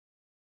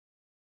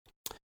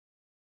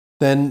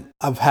 Then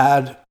I've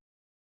had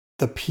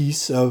the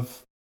peace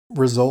of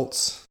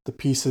results, the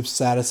peace of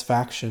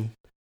satisfaction,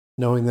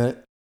 knowing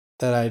that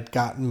I'd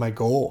gotten my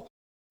goal.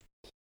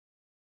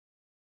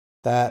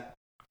 That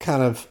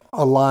kind of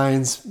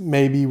aligns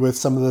maybe with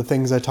some of the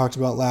things I talked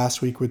about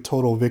last week with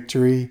total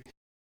victory.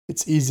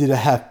 It's easy to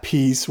have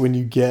peace when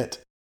you get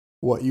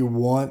what you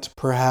want,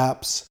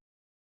 perhaps,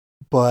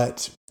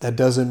 but that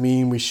doesn't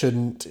mean we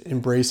shouldn't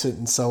embrace it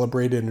and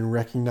celebrate it and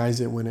recognize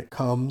it when it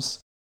comes,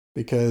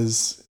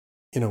 because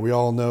we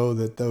all know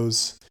that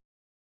those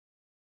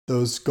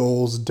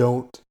goals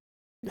don't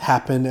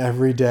happen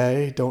every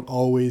day, don't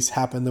always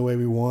happen the way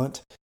we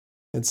want.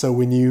 And so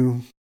when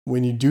you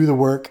do the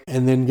work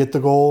and then get the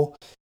goal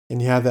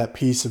and you have that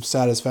peace of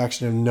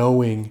satisfaction of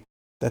knowing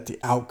that the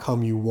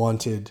outcome you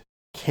wanted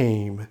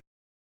came,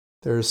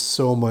 there's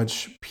so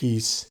much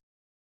peace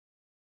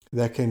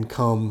that can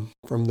come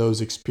from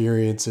those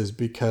experiences,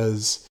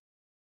 because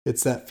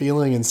it's that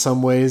feeling. In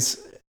some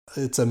ways,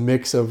 it's a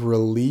mix of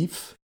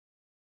relief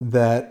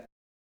that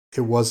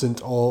it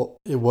wasn't all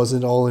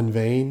in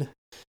vain,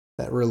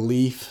 that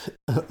relief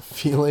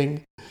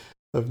feeling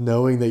of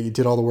knowing that you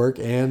did all the work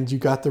and you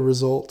got the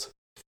result,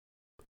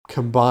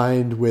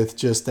 combined with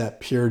just that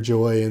pure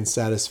joy and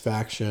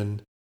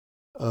satisfaction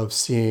of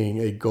seeing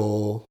a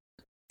goal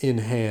in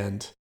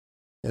hand.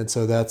 And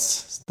so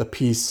that's the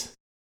peace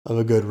of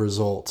a good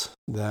result.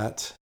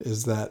 That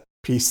is that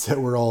peace that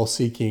we're all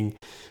seeking,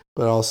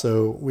 but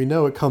also we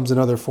know it comes in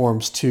other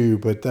forms too,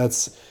 but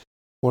that's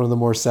one of the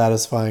more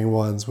satisfying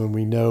ones, when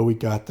we know we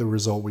got the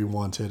result we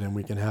wanted and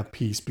we can have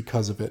peace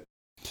because of it.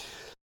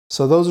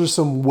 So those are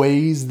some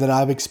ways that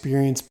I've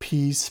experienced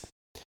peace.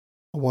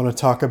 I want to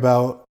talk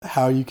about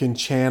how you can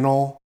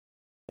channel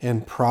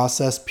and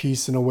process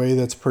peace in a way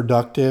that's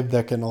productive,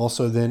 that can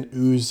also then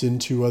ooze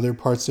into other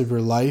parts of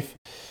your life.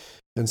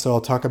 And so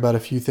I'll talk about a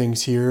few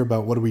things here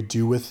about what do we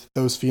do with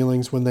those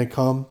feelings when they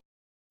come.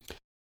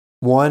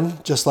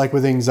 One, just like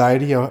with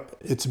anxiety,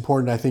 it's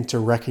important, I think, to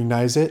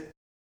recognize it,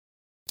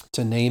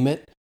 to name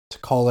it, to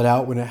call it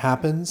out when it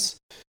happens.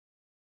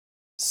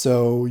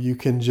 So you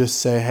can just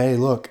say, hey,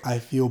 look, I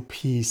feel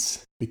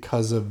peace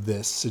because of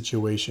this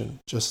situation,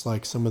 just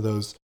like some of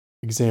those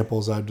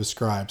examples I've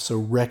described. So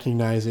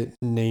recognize it,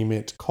 name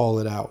it, call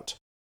it out.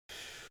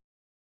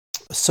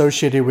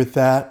 Associated with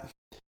that,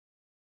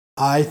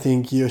 I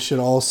think you should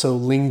also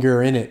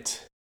linger in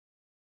it.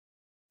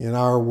 In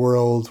our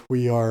world,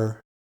 we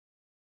are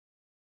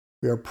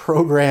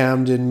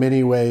programmed in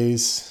many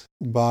ways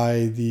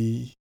by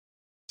the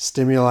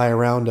stimuli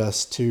around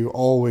us to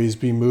always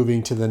be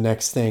moving to the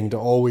next thing, to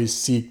always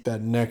seek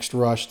that next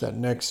rush, that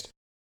next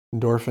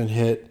endorphin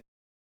hit,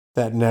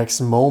 that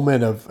next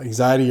moment of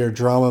anxiety or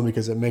drama,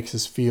 because it makes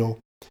us feel.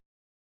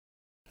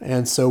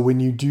 And so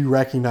when you do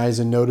recognize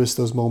and notice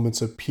those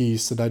moments of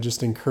peace, that I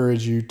just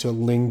encourage you to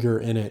linger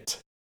in it,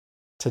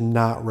 to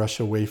not rush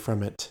away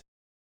from it.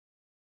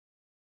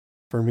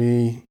 For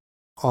me,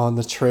 on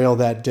the trail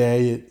that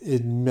day,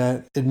 it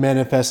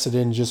manifested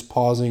in just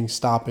pausing,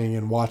 stopping,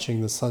 and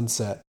watching the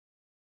sunset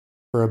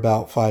for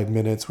about 5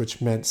 minutes,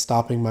 which meant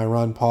stopping my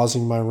run,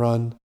 pausing my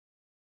run,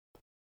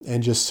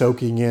 and just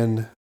soaking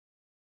in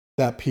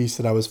that peace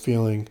that I was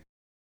feeling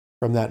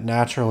from that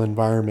natural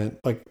environment.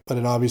 But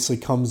it obviously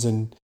comes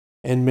in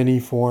many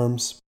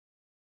forms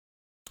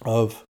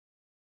of,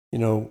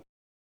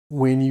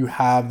 when you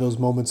have those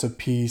moments of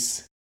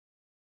peace,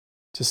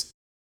 just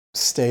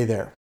stay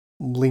there,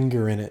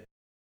 linger in it,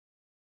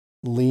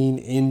 lean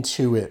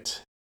into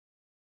it,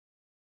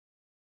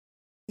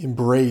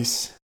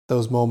 embrace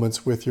those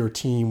moments with your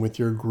team, with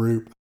your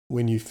group,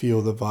 when you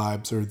feel the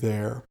vibes are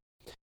there.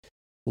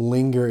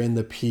 Linger in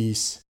the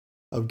peace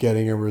of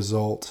getting a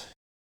result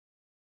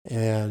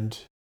and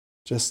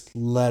just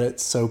let it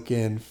soak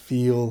in.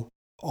 Feel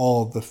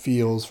all the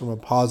feels from a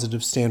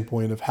positive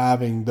standpoint of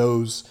having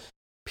those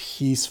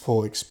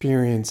peaceful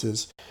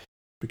experiences,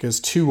 because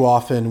too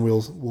often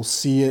we'll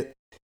see it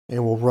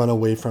and we'll run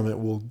away from it.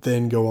 We'll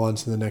then go on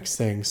to the next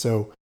thing.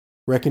 So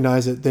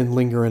recognize it, then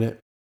linger in it.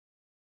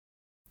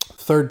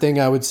 Third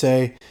thing I would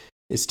say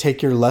is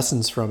take your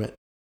lessons from it.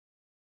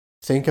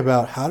 Think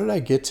about, how did I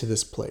get to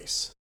this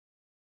place?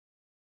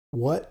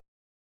 What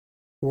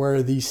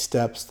were these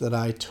steps that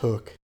I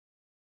took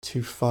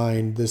to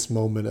find this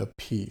moment of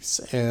peace?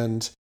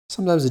 And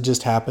sometimes it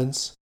just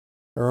happens.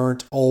 There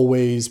aren't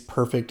always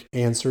perfect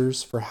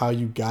answers for how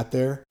you got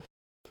there,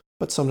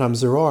 but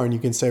sometimes there are. And you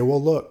can say,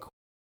 well, look,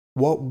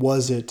 what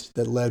was it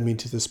that led me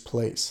to this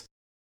place?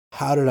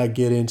 How did I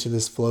get into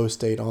this flow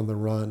state on the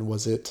run?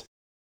 Was it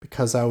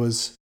because I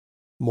was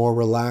more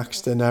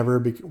relaxed than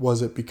ever?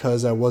 Was it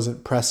because I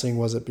wasn't pressing?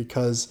 Was it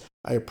because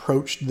I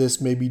approached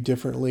this maybe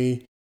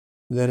differently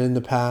than in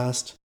the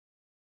past?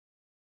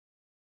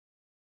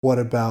 What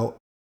about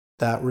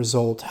that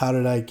result? How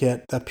did I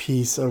get a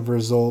piece of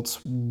results?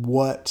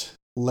 What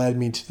led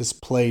me to this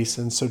place?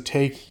 And so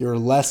take your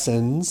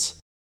lessons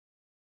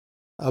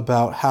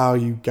about how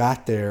you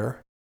got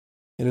there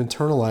and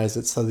internalize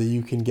it so that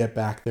you can get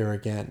back there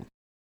again.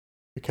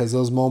 Because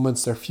those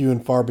moments are few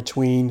and far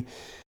between.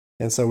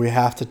 And so we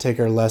have to take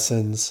our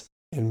lessons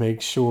and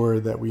make sure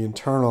that we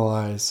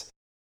internalize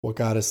what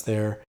got us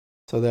there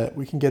so that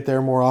we can get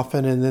there more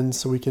often, and then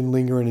so we can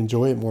linger and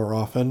enjoy it more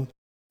often.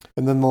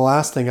 And then the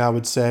last thing I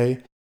would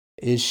say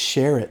is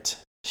share it.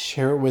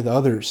 Share it with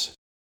others.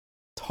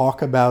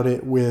 Talk about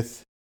it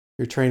with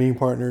your training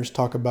partners.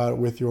 Talk about it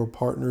with your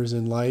partners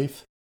in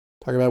life.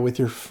 Talk about it with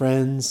your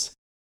friends.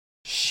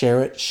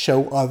 Share it.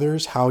 Show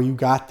others how you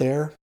got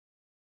there.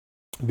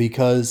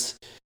 Because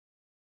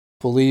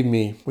believe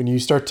me, when you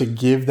start to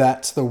give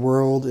that to the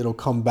world, it'll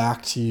come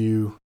back to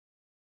you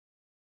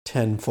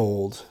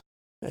tenfold.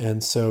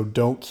 And so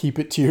don't keep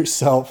it to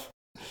yourself.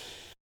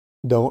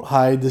 Don't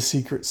hide the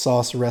secret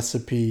sauce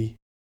recipe.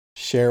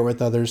 Share it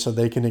with others so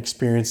they can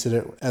experience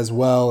it as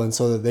well, and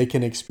so that they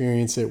can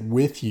experience it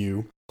with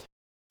you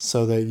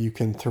so that you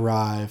can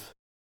thrive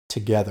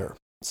together.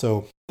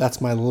 So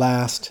that's my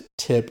last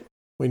tip.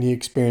 When you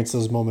experience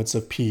those moments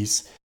of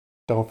peace,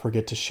 don't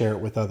forget to share it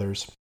with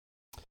others.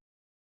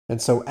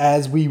 And so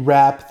as we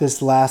wrap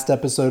this last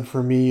episode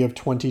for me of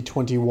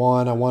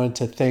 2021, I wanted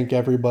to thank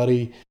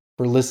everybody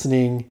for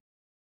listening.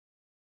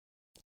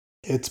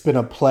 It's been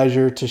a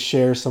pleasure to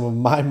share some of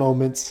my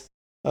moments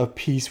of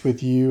peace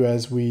with you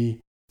as we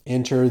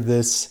enter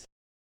this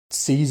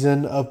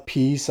season of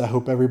peace. I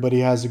hope everybody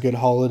has a good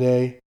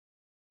holiday.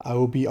 I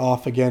will be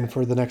off again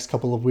for the next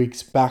couple of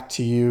weeks, back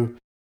to you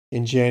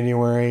in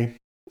January,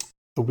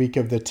 the week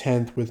of the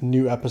 10th, with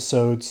new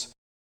episodes.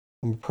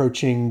 I'm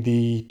approaching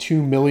the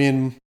 2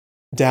 million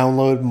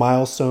download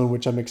milestone,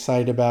 which I'm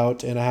excited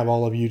about, and I have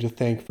all of you to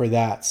thank for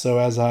that. So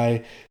as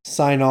I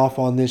sign off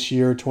on this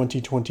year,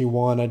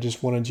 2021, I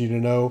just wanted you to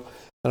know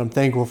that I'm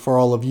thankful for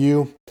all of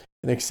you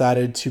and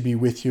excited to be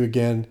with you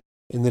again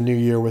in the new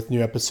year with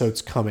new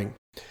episodes coming.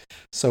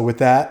 So with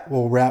that,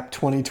 we'll wrap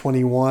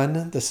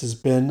 2021. This has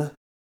been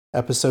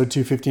episode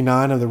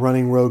 259 of the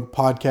Running Rogue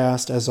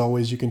podcast. As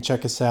always, you can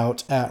check us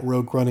out at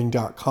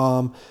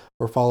roguerunning.com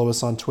or follow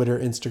us on Twitter,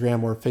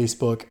 Instagram, or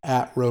Facebook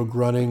at Rogue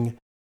Running.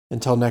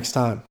 Until next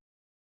time,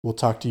 we'll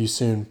talk to you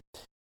soon.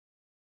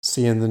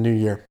 See you in the new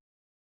year.